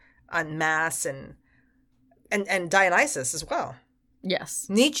on mass and Dionysus as well. Yes.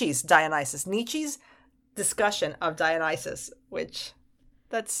 Nietzsche's Dionysus. Nietzsche's discussion of Dionysus, which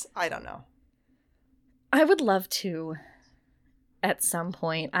I don't know. I would love to at some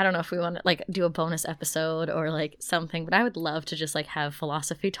point, I don't know if we want to like do a bonus episode or like something, but I would love to just like have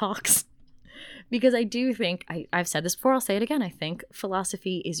philosophy talks. Because I do think, I've said this before, I'll say it again, I think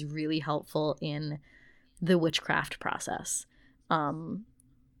philosophy is really helpful in the witchcraft process.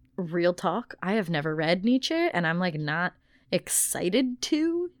 Real talk, I have never read Nietzsche, and I'm like not excited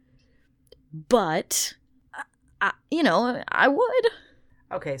to, but, I would.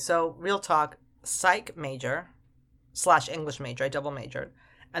 Okay, so real talk, psych major / English major, I double majored,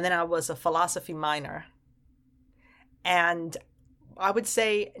 and then I was a philosophy minor. And I would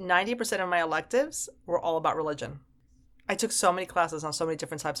say 90% of my electives were all about religion. I took so many classes on so many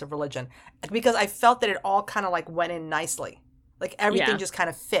different types of religion because I felt that it all kind of like went in nicely. Like everything just kind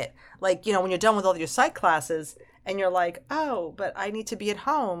of fit. Like, when you're done with all your psych classes and you're like, oh, but I need to be at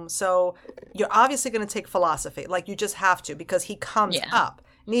home. So you're obviously going to take philosophy. Like you just have to because he comes up.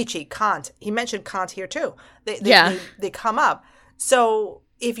 Nietzsche, Kant. He mentioned Kant here too. They come up. So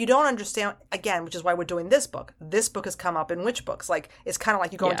if you don't understand, again, which is why we're doing this book has come up in witch books. Like, it's kind of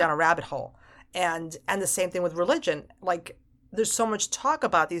like you're going down a rabbit hole. And the same thing with religion. Like, there's so much talk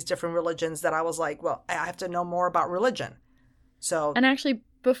about these different religions that I was like, well, I have to know more about religion. So, and actually,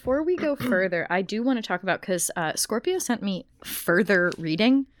 before we go further, I do want to talk about, because Scorpio sent me further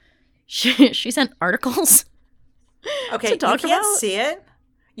reading. She sent articles. Okay, you can't see it.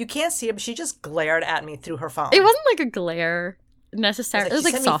 You can't see it, but she just glared at me through her phone. It wasn't like a glare. Necessarily, it was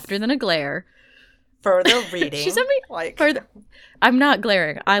like softer than a glare. Further reading. She sent me like further. I'm not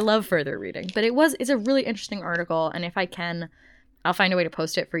glaring. I love further reading, but it's a really interesting article, and if I can, I'll find a way to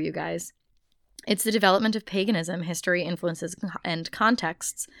post it for you guys. It's the development of paganism, history, influences, and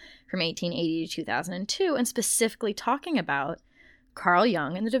contexts from 1880 to 2002, and specifically talking about Carl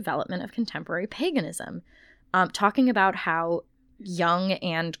Jung and the development of contemporary paganism, talking about how Jung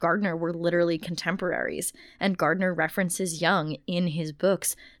and Gardner were literally contemporaries, and Gardner references Jung in his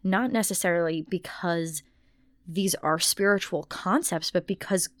books, not necessarily because these are spiritual concepts, but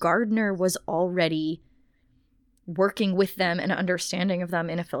because Gardner was already working with them and understanding of them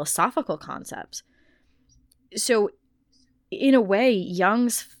in a philosophical concept. So in a way,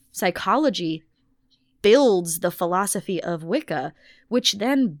 Jung's psychology builds the philosophy of Wicca, which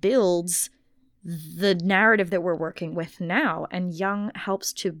then builds the narrative that we're working with now. And Jung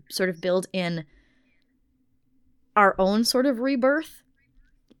helps to sort of build in our own sort of rebirth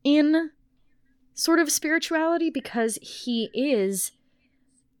in sort of spirituality, because he is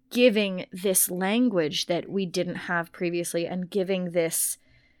giving this language that we didn't have previously and giving this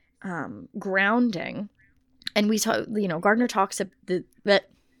grounding. And we talk, Gardner talks the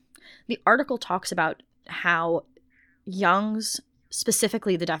article talks about how Jung's,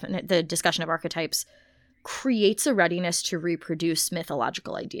 specifically the discussion of archetypes, creates a readiness to reproduce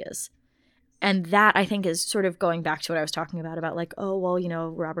mythological ideas. And that, I think, is sort of going back to what I was talking about like, oh,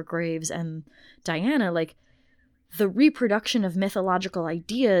 well, Robert Graves and Diana, like the reproduction of mythological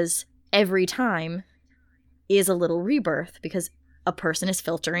ideas every time is a little rebirth, because a person is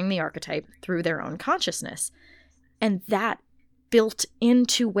filtering the archetype through their own consciousness. And that built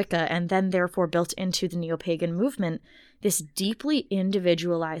into Wicca, and then therefore built into the neo-pagan movement, this deeply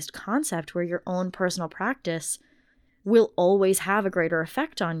individualized concept where your own personal practice will always have a greater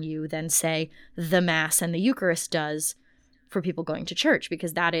effect on you than, say, the Mass and the Eucharist does for people going to church,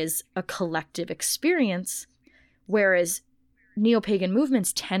 because that is a collective experience, whereas neo-pagan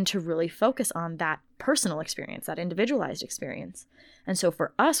movements tend to really focus on that personal experience, that individualized experience. And so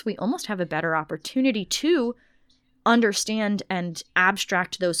for us, we almost have a better opportunity to understand and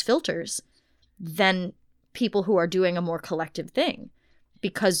abstract those filters than people who are doing a more collective thing,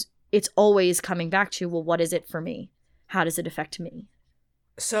 because it's always coming back to, well, what is it for me? How does it affect me?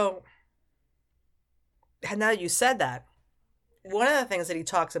 So now that you said that, one of the things that he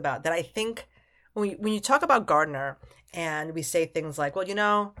talks about that I think when you talk about Gardner and we say things like,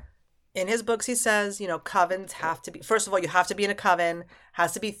 well, in his books, he says, covens have to be, first of all, you have to be in a coven,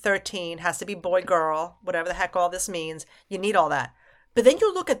 has to be 13, has to be boy, girl, whatever the heck all this means. You need all that. But then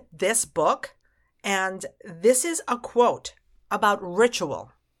you look at this book, and this is a quote about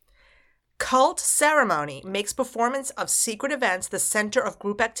ritual. Cult ceremony makes performance of secret events the center of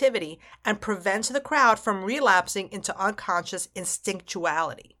group activity and prevents the crowd from relapsing into unconscious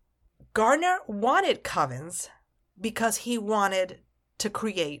instinctuality. Gardner wanted covens because he wanted to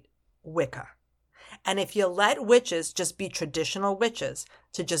create Wicca. And if you let witches just be traditional witches,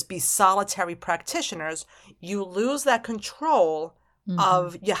 to just be solitary practitioners, you lose that control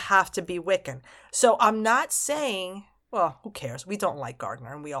of you have to be Wiccan. So I'm not saying, well, who cares? We don't like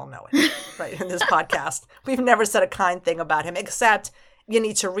Gardner, and we all know it, right? In this podcast, we've never said a kind thing about him, except you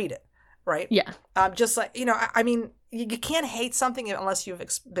need to read it, right? Yeah. Just like, I mean, you can't hate something unless you've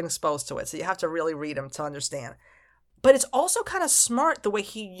been exposed to it. So you have to really read him to understand. But it's also kind of smart the way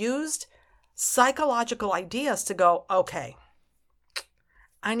he used psychological ideas to go, okay,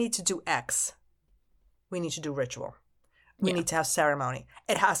 I need to do X. We need to do ritual. We need to have ceremony.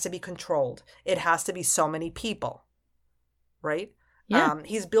 It has to be controlled. It has to be so many people, right? Yeah.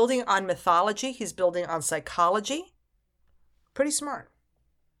 He's building on mythology. He's building on psychology. Pretty smart.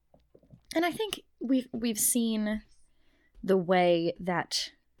 And I think we've seen the way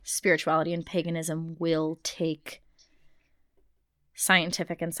that spirituality and paganism will take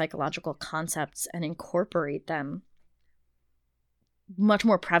scientific and psychological concepts and incorporate them much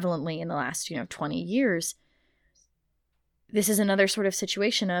more prevalently in the last, 20 years. This is another sort of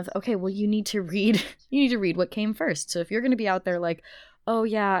situation of, okay, well, you need to read what came first. So if you're going to be out there like, oh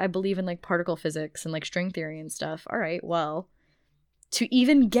yeah, I believe in like particle physics and like string theory and stuff. All right, well, to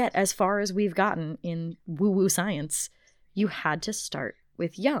even get as far as we've gotten in woo-woo science, you had to start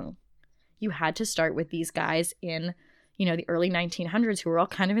with Jung. You had to start with these guys in, the early 1900s who were all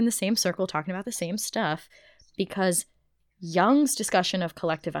kind of in the same circle talking about the same stuff, because Jung's discussion of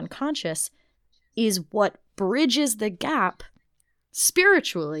collective unconscious is what bridges the gap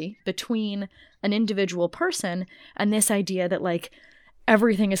spiritually between an individual person and this idea that like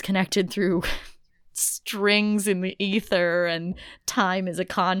everything is connected through strings in the ether and time is a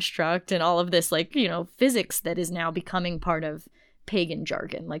construct and all of this like, physics that is now becoming part of pagan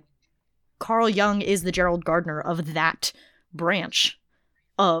jargon. Like Carl Jung is the Gerald Gardner of that branch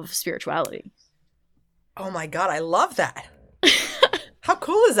of spirituality. Oh my God, I love that. How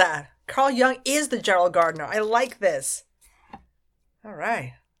cool is that? Carl Jung is the Gerald Gardner. I like this. All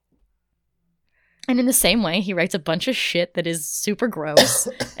right. And in the same way, he writes a bunch of shit that is super gross.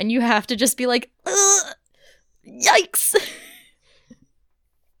 And you have to just be like, ugh, yikes.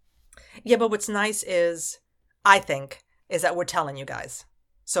 Yeah, but what's nice is, I think, is that we're telling you guys.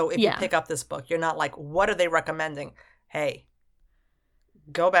 So if you pick up this book, you're not like, what are they recommending? Hey,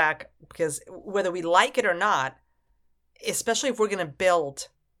 go back, because whether we like it or not, especially if we're going to build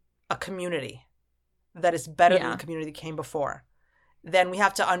a community that is better than the community that came before, then we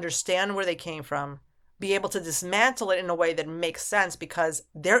have to understand where they came from, be able to dismantle it in a way that makes sense, because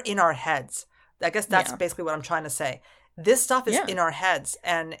they're in our heads. I guess that's basically what I'm trying to say. This stuff is in our heads,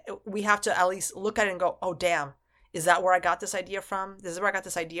 and we have to at least look at it and go, oh, damn, is that where I got this idea from? This is where I got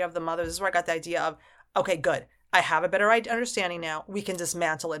this idea of the mother. This is where I got the idea of, okay, good. I have a better understanding now. We can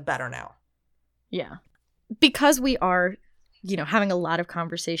dismantle it better now. Yeah. Because we are, having a lot of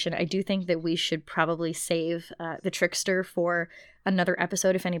conversation, I do think that we should probably save the trickster for another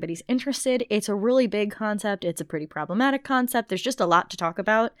episode if anybody's interested. It's a really big concept. It's a pretty problematic concept. There's just a lot to talk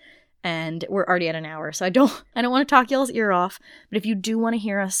about, and we're already at an hour, so I don't want to talk y'all's ear off. But if you do want to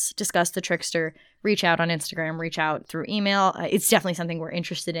hear us discuss the trickster, reach out on Instagram, reach out through email. It's definitely something we're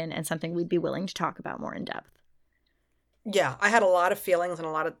interested in and something we'd be willing to talk about more in depth. Yeah, I had a lot of feelings and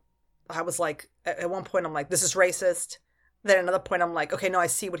I was like, at one point I'm like, this is racist. Then another point I'm like, okay, no, I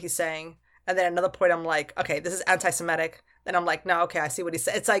see what he's saying. And then another point I'm like, okay, this is anti-Semitic. Then I'm like, no, okay, I see what he's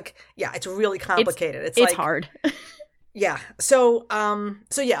saying. It's like, yeah, it's really complicated. It's like, hard. Yeah. So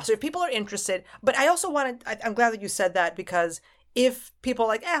if people are interested, but I also I'm glad that you said that, because if people are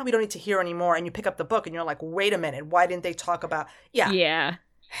like, we don't need to hear anymore, and you pick up the book and you're like, wait a minute, why didn't they talk about? Yeah.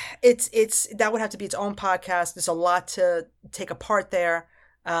 It's that would have to be its own podcast. There's a lot to take apart there,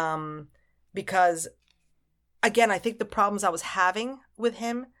 because again, I think the problems I was having with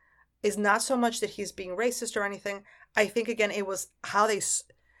him is not so much that he's being racist or anything. I think again, it was how they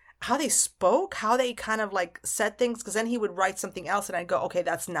spoke, how they kind of like said things. Because then he would write something else, and I'd go, okay,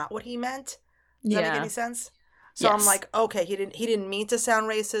 that's not what he meant. Does that make any sense? So yes. I'm like, okay, he didn't mean to sound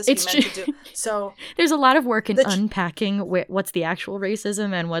racist. It's he meant true. to do so. There's a lot of work in unpacking what's the actual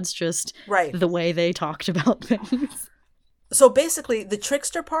racism and what's just the way they talked about things. So basically, the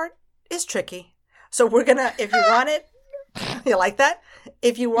trickster part is tricky. So we're gonna, if you want it, you like that?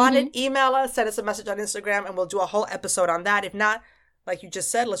 If you want it, email us, send us a message on Instagram, and we'll do a whole episode on that. If not, like you just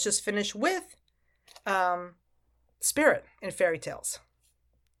said, let's just finish with spirit in fairy tales.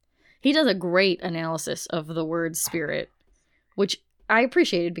 He does a great analysis of the word spirit, which I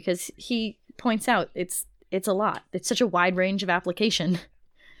appreciated because he points out it's a lot. It's such a wide range of application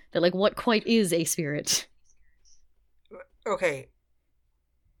that, like, what quite is a spirit? Okay.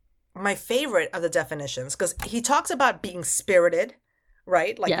 My favorite of the definitions, because he talks about being spirited,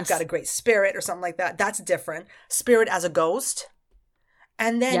 right? Like you've got a great spirit or something like that. That's different. Spirit as a ghost.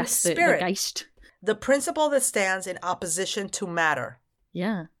 And then spirit. The Geist. The principle that stands in opposition to matter.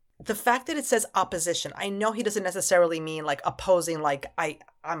 Yeah. The fact that it says opposition, I know he doesn't necessarily mean like opposing, like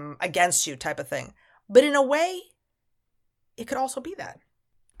I'm against you type of thing. But in a way, it could also be that.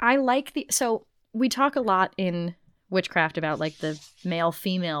 I like so we talk a lot in witchcraft about like the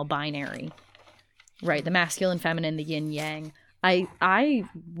male-female binary, right? The masculine, feminine, the yin-yang. I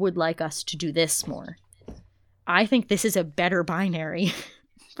would like us to do this more. I think this is a better binary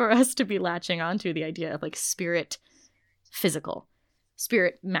for us to be latching onto, the idea of like spirit, physical.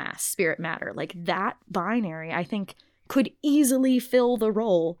 Spirit mass, spirit matter, like that binary, I think could easily fill the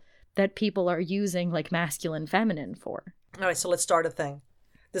role that people are using like masculine, feminine for. All right, so let's start a thing.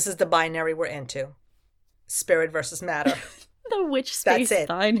 This is the binary we're into. Spirit versus matter. The witch space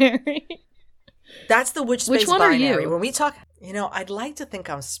binary. That's the witch space binary. Which one are you? When we talk, I'd like to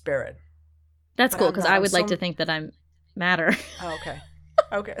think I'm spirit. That's cool, because I would like to think that I'm matter. Oh, okay.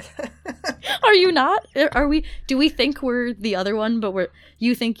 Okay. Are you not? Are we? Do we think we're the other one, but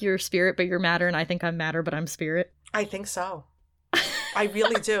you think you're spirit, but you're matter, and I think I'm matter, but I'm spirit? I think so. I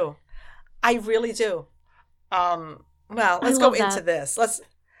really do. I really do. Well, let's go into this.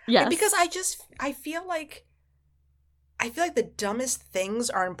 Yes. Because I feel like the dumbest things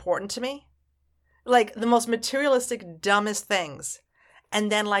are important to me. Like the most materialistic, dumbest things. And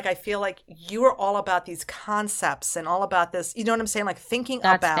then, like, I feel like you are all about these concepts and all about this, you know what I'm saying? Like, thinking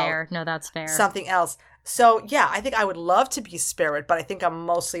that's about fair. No, that's fair. Something else. So, yeah, I think I would love to be spirit, but I think I'm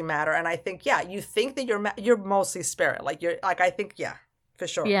mostly matter. And I think, yeah, you think that you're mostly spirit. Like, I think, yeah, for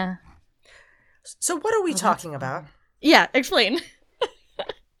sure. Yeah. So what are we talking about? Yeah, explain.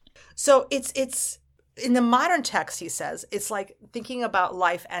 So it's in the modern text, he says, it's like thinking about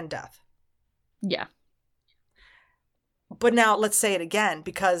life and death. Yeah. But now let's say it again,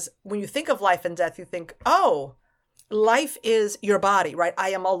 because when you think of life and death, you think, oh, life is your body, right? I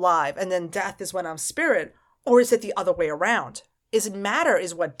am alive. And then death is when I'm spirit. Or is it the other way around? Is it matter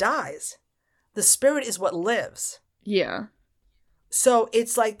is what dies? The spirit is what lives. Yeah. So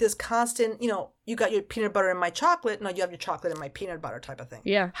it's like this constant, you got your peanut butter in my chocolate. No, you have your chocolate in my peanut butter type of thing.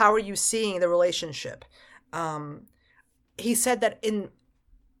 Yeah. How are you seeing the relationship? He said that in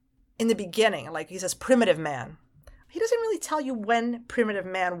the beginning, like he says, primitive man. He doesn't really tell you when primitive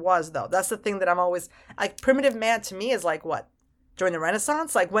man was, though. That's the thing that I'm always, like, primitive man to me is like what? During the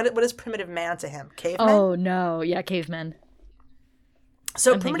Renaissance? Like, what is primitive man to him? Cavemen? Oh, no. Yeah, cavemen.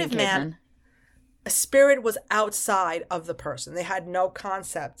 So primitive man, a spirit was outside of the person. They had no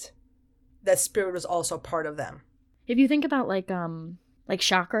concept that spirit was also part of them. If you think about, like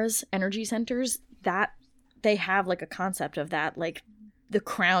chakras, energy centers, that they have, like, a concept of that. Like, the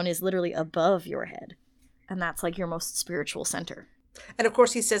crown is literally above your head. And that's like your most spiritual center. And of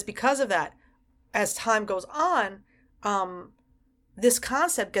course, he says because of that, as time goes on, this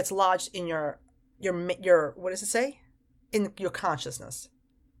concept gets lodged in your what does it say? In your consciousness.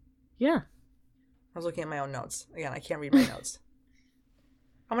 Yeah. I was looking at my own notes. Again, I can't read my notes.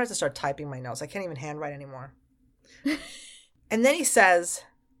 I'm going to have to start typing my notes. I can't even handwrite anymore. And then he says,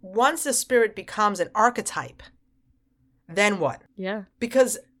 once the spirit becomes an archetype, then what? Yeah.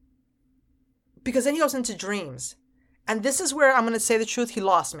 Because then he goes into dreams. And this is where I'm going to say the truth. He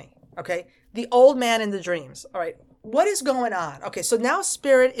lost me. Okay. The old man in the dreams. All right. What is going on? Okay. So now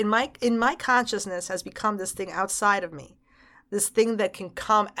spirit in my consciousness has become this thing outside of me, this thing that can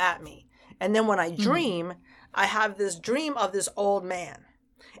come at me. And then when I dream, I have this dream of this old man.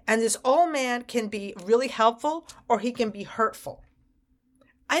 And this old man can be really helpful or he can be hurtful.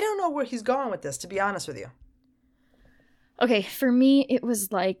 I don't know where he's going with this, to be honest with you. Okay, for me, it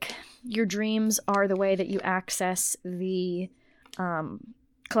was like your dreams are the way that you access the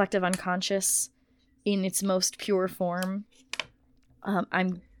collective unconscious in its most pure form. I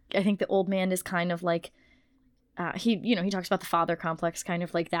think the old man is kind of like he talks about the father complex, kind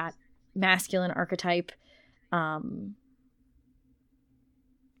of like that masculine archetype.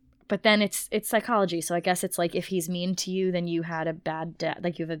 But then it's psychology, so I guess it's like if he's mean to you, then you had a bad dad,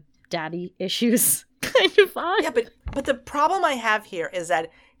 like you have a daddy issues kind of vibe. Yeah, but the problem I have here is that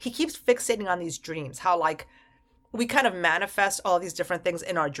he keeps fixating on these dreams. How like we kind of manifest all these different things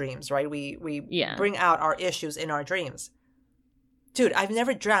in our dreams, right? We bring out our issues in our dreams. Dude, I've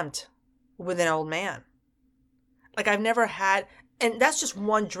never dreamt with an old man. Like I've never had, and that's just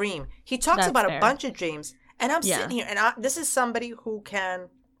one dream. He talks about a bunch of dreams, and I'm sitting here, and this is somebody who can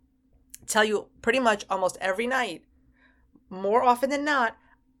tell you pretty much almost every night, more often than not,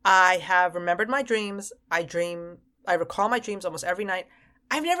 I have remembered my dreams. I recall my dreams almost every night.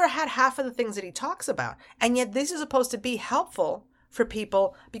 I've never had half of the things that he talks about. And yet this is supposed to be helpful for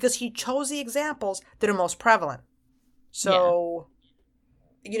people because he chose the examples that are most prevalent. So,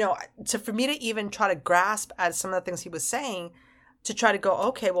 for me to even try to grasp at some of the things he was saying, to try to go,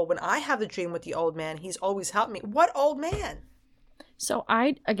 okay, well, when I have the dream with the old man, he's always helped me. What old man? So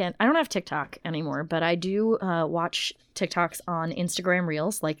I don't have TikTok anymore, but I do watch TikToks on Instagram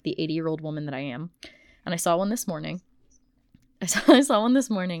Reels, like the 80-year-old woman that I am. And I saw one this morning. I saw one this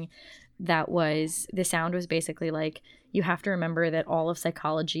morning that was, the sound was basically like, you have to remember that all of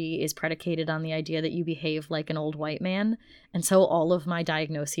psychology is predicated on the idea that you behave like an old white man. And so all of my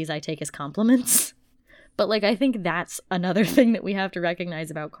diagnoses I take as compliments. But like, I think that's another thing that we have to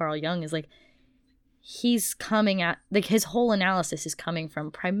recognize about Carl Jung is like, he's coming at, like his whole analysis is coming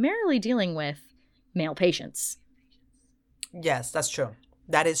from primarily dealing with male patients. Yes, that's true.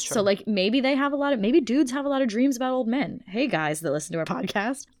 That is true. So like maybe maybe dudes have a lot of dreams about old men. Hey guys that listen to our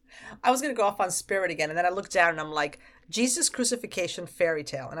podcast. I was going to go off on spirit again. And then I looked down and I'm like, Jesus crucifixion fairy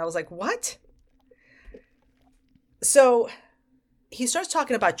tale. And I was like, what? So he starts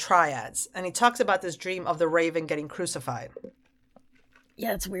talking about triads and he talks about this dream of the raven getting crucified.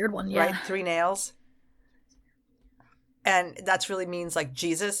 Yeah, it's a weird one. Yeah. Right? 3 nails. And that really means like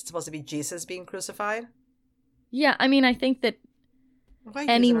Jesus. It's supposed to be Jesus being crucified. Yeah, I mean, I think that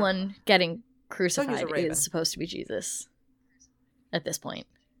anyone getting crucified is supposed to be Jesus at this point.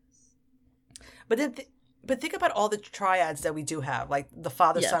 But then, but think about all the triads that we do have, like the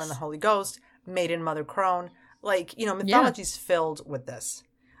Father, Son, and the Holy Ghost, Maiden, Mother, Crone. Like, mythology's filled with this.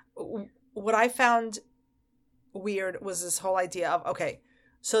 What I found weird was this whole idea of, okay,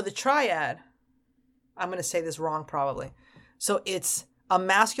 so the triad, I'm going to say this wrong probably. So it's a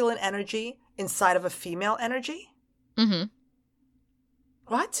masculine energy inside of a female energy? Mm-hmm.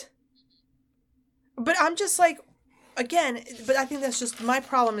 What? But I'm just like, again, but I think that's just, my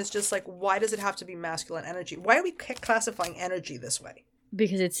problem is just like, why does it have to be masculine energy? Why are we classifying energy this way?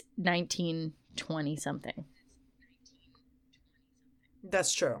 Because it's 1920 something.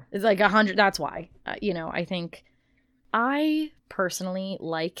 That's true. It's like 100. That's why. I think I personally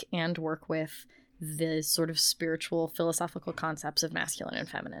like and work with the sort of spiritual, philosophical concepts of masculine and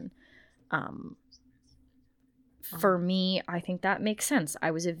feminine. For me, I think that makes sense. I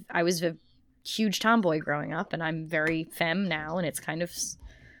was a huge tomboy growing up, and I'm very femme now, and it's kind of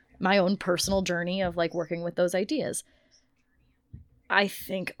my own personal journey of like working with those ideas. I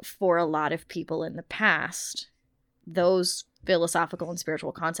think for a lot of people in the past, those philosophical and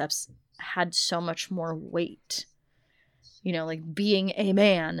spiritual concepts had so much more weight. Like being a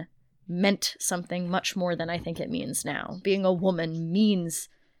man meant something much more than I think it means now. Being a woman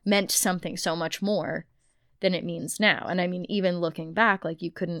meant something so much more than it means now. And I mean, even looking back, like you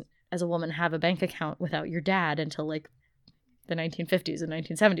couldn't, as a woman, have a bank account without your dad until like the 1950s and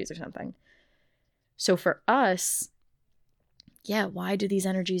 1970s or something. So for us, yeah, why do these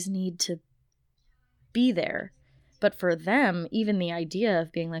energies need to be there? But for them, even the idea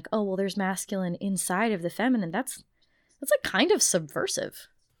of being like, oh, well, there's masculine inside of the feminine, that's like kind of subversive.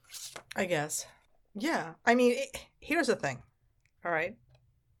 I guess. Yeah. I mean, here's the thing. All right.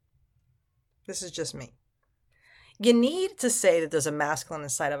 This is just me. You need to say that there's a masculine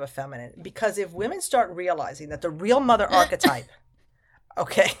inside of a feminine, because if women start realizing that the real mother archetype,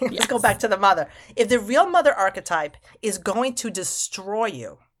 okay, let's go back to the mother. If the real mother archetype is going to destroy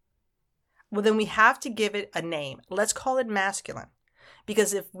you, well, then we have to give it a name. Let's call it masculine.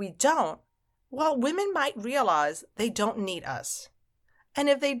 Because if we don't, well, women might realize they don't need us. And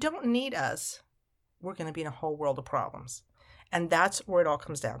if they don't need us, we're going to be in a whole world of problems. And that's where it all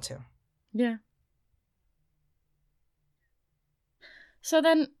comes down to. Yeah. So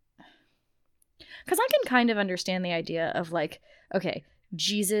then, because I can kind of understand the idea of like, okay,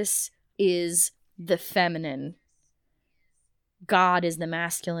 Jesus is the feminine, God is the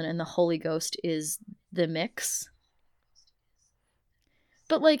masculine, and the Holy Ghost is the mix.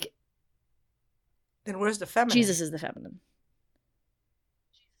 But like, then where's the feminine? Jesus is the feminine.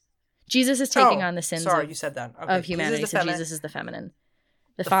 Jesus is taking on the sins you said that. Okay. Of humanity, so Jesus is the feminine.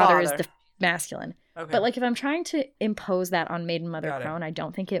 The Father is the masculine. Okay. But like, if I'm trying to impose that on maiden, mother, crone, I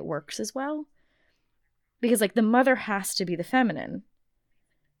don't think it works as well. Because like, the mother has to be the feminine.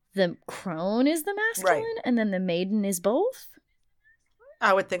 The crone is the masculine, right. And then the maiden is both?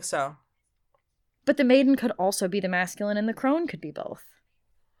 I would think so. But the maiden could also be the masculine and the crone could be both.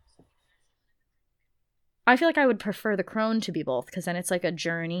 I feel like I would prefer the crone to be both, because then it's like a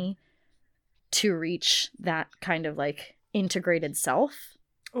journey to reach that kind of like integrated self.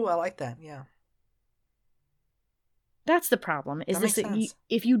 Oh, I like that. Yeah. That's the problem. Is this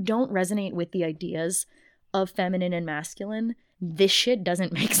if you don't resonate with the ideas of feminine and masculine, this shit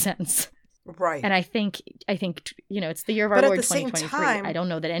doesn't make sense. Right. And I think it's the year of our Lord 2023. I don't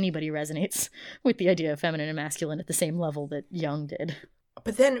know that anybody resonates with the idea of feminine and masculine at the same level that Jung did.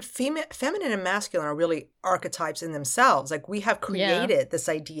 But then feminine and masculine are really archetypes in themselves. Like, we have created this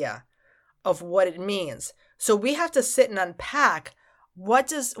idea of what it means. So we have to sit and unpack what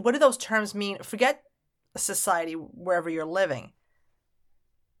do those terms mean? Forget society, wherever you're living.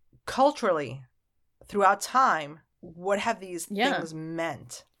 Culturally, throughout time, what have these things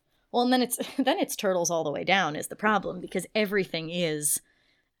meant? Well, and then it's turtles all the way down is the problem, because everything is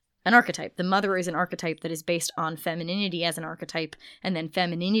an archetype. The mother is an archetype that is based on femininity as an archetype, and then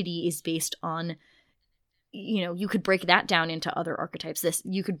femininity is based on, you could break that down into other archetypes.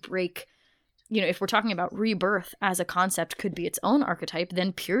 You could break, if we're talking about rebirth as a concept could be its own archetype,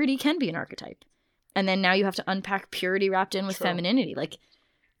 then purity can be an archetype. And then now you have to unpack purity wrapped in with femininity. Like,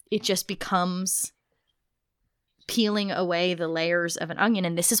 it just becomes peeling away the layers of an onion,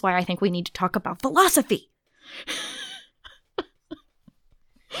 and this is why I think we need to talk about philosophy.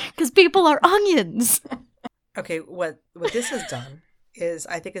 Because people are onions. Okay, what this has done is,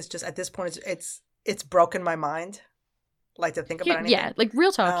 I think it's just, at this point, it's broken my mind, like, to think about anything. Yeah, like,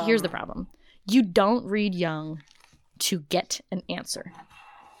 real talk, here's the problem. You don't read Jung to get an answer.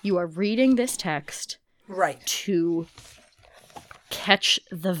 You are reading this text to catch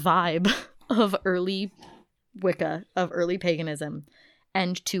the vibe of early Wicca, of early paganism,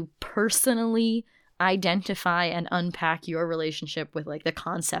 and to personally identify and unpack your relationship with like the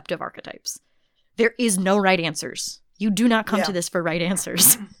concept of archetypes. There is no right answers. You do not come to this for right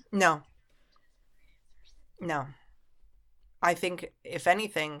answers. No. I think, if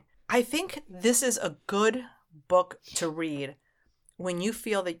anything, this is a good book to read when you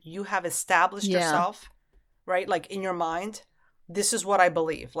feel that you have established yourself, right? Like, in your mind, this is what I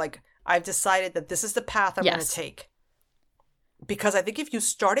believe. Like, I've decided that this is the path I'm going to take. Because I think if you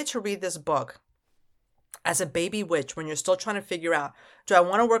started to read this book as a baby witch, when you're still trying to figure out, do I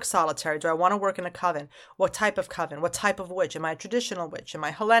want to work solitary? Do I want to work in a coven? What type of coven? What type of witch? Am I a traditional witch? Am I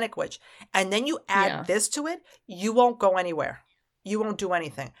a Hellenic witch? And then you add this to it, you won't go anywhere. You won't do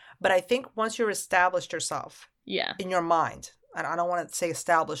anything. But I think once you're established yourself in your mind, and I don't want to say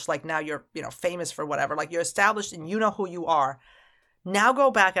established like now you're, famous for whatever, like, you're established and you know who you are. Now go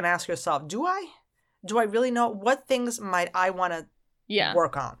back and ask yourself, do I really know? What things might I want to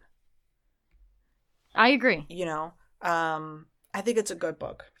work on? I agree. I think it's a good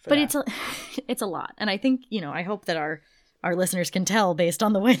book. But it's a lot. And I think, I hope that our listeners can tell based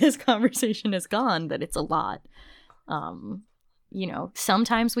on the way this conversation has gone that it's a lot.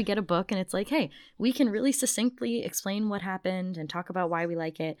 Sometimes we get a book and it's like, hey, we can really succinctly explain what happened and talk about why we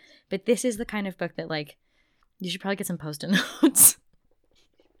like it. But this is the kind of book that, like, you should probably get some Post-it notes.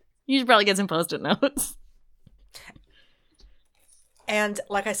 And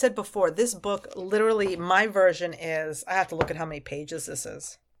like I said before, this book, literally, my version is, I have to look at how many pages this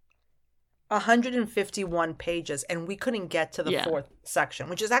is. 151 pages, and we couldn't get to the fourth section,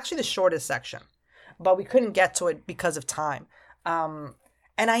 which is actually the shortest section. But we couldn't get to it because of time. And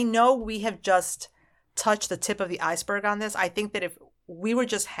I know we have just touched the tip of the iceberg on this. I think that if we were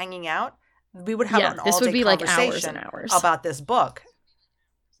just hanging out, we would have an all-day conversation like hours about this book.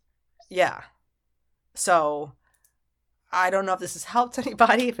 Yeah. So I don't know if this has helped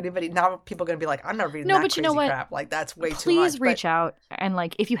anybody. If anybody, now people are going to be like, I'm not reading that crazy crap. Like, that's way too much. Please reach out. And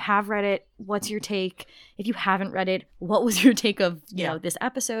like, if you have read it, what's your take? If you haven't read it, what was your take of, this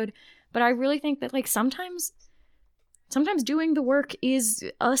episode? But I really think that, like, sometimes sometimes doing the work is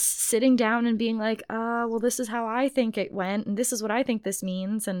us sitting down and being like, well, this is how I think it went, and this is what I think this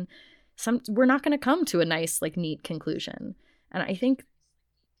means, and we're not going to come to a nice, like, neat conclusion. And I think,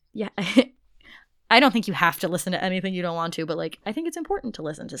 yeah, I don't think you have to listen to anything you don't want to, but, like, I think it's important to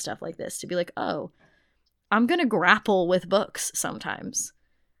listen to stuff like this, to be like, oh, I'm going to grapple with books sometimes.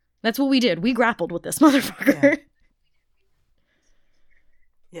 That's what we did. We grappled with this motherfucker.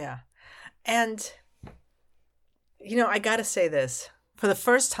 Yeah. And, you know, I got to say this. For the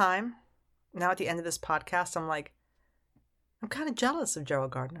first time, now at the end of this podcast, I'm like, I'm kind of jealous of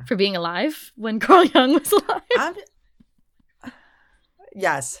Gerald Gardner. For being alive when Carl Jung was alive?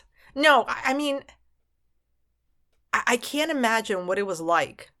 Yes. No, I mean, I can't imagine what it was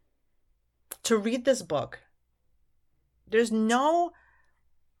like to read this book. There are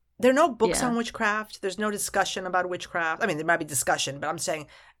no books on witchcraft. There's no discussion about witchcraft. I mean, there might be discussion, but I'm saying,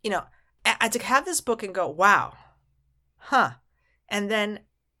 you know, to have this book and go, wow, huh. And then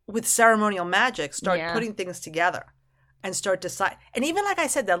with ceremonial magic, start putting things together and start decide. And even like I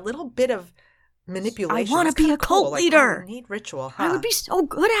said, that little bit of manipulation. I want to be a cult leader. Like, oh, need ritual, huh? I would be so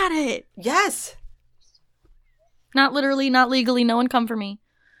good at it. Yes. Not literally, not legally. No one come for me.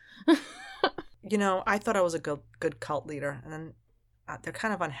 You know, I thought I was a good cult leader, and then they're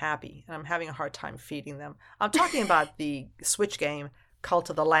kind of unhappy, and I'm having a hard time feeding them. I'm talking about the Switch game, Cult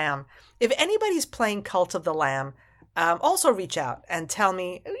of the Lamb. If anybody's playing Cult of the Lamb, also reach out and tell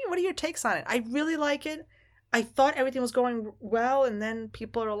me, what are your takes on it? I really like it. I thought everything was going well, and then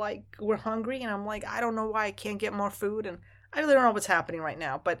people are like, we're hungry, and I'm like, I don't know why I can't get more food, and I really don't know what's happening right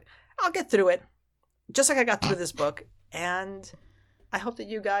now, but I'll get through it, just like I got through this book, and I hope that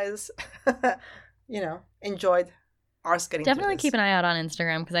you guys, you know, enjoyed ours getting through this. Definitely keep an eye out on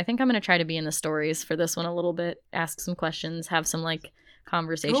Instagram, because I think I'm going to try to be in the stories for this one a little bit, ask some questions, have some, like,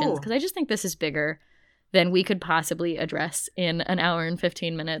 conversations, because I just think this is bigger than we could possibly address in an hour and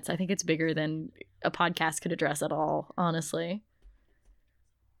 15 minutes. I think it's bigger than a podcast could address at all, honestly.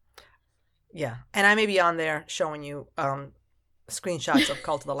 Yeah. And I may be on there showing you screenshots of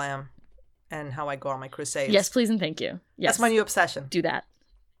Cult of the Lamb and how I go on my crusades. Yes, please and thank you. Yes. That's my new obsession. Do that.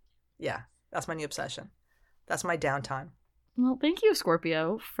 Yeah, that's my new obsession. That's my downtime. Well, thank you,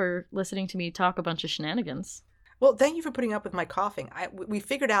 Scorpio, for listening to me talk a bunch of shenanigans. Well, thank you for putting up with my coughing. We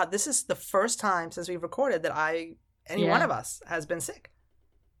figured out this is the first time since we've recorded that any one of us has been sick.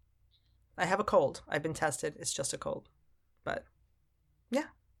 I have a cold. I've been tested. It's just a cold. But, yeah.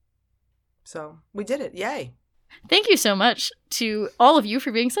 So, we did it. Yay. Thank you so much to all of you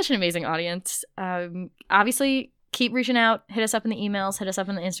for being such an amazing audience. Obviously, keep reaching out. Hit us up in the emails. Hit us up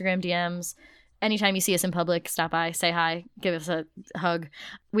in the Instagram DMs. Anytime you see us in public, stop by, say hi, give us a hug.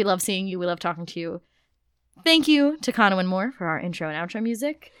 We love seeing you. We love talking to you. Thank you to Kano and Moore for our intro and outro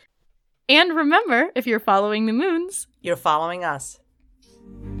music. And remember, if you're following the moons, you're following us.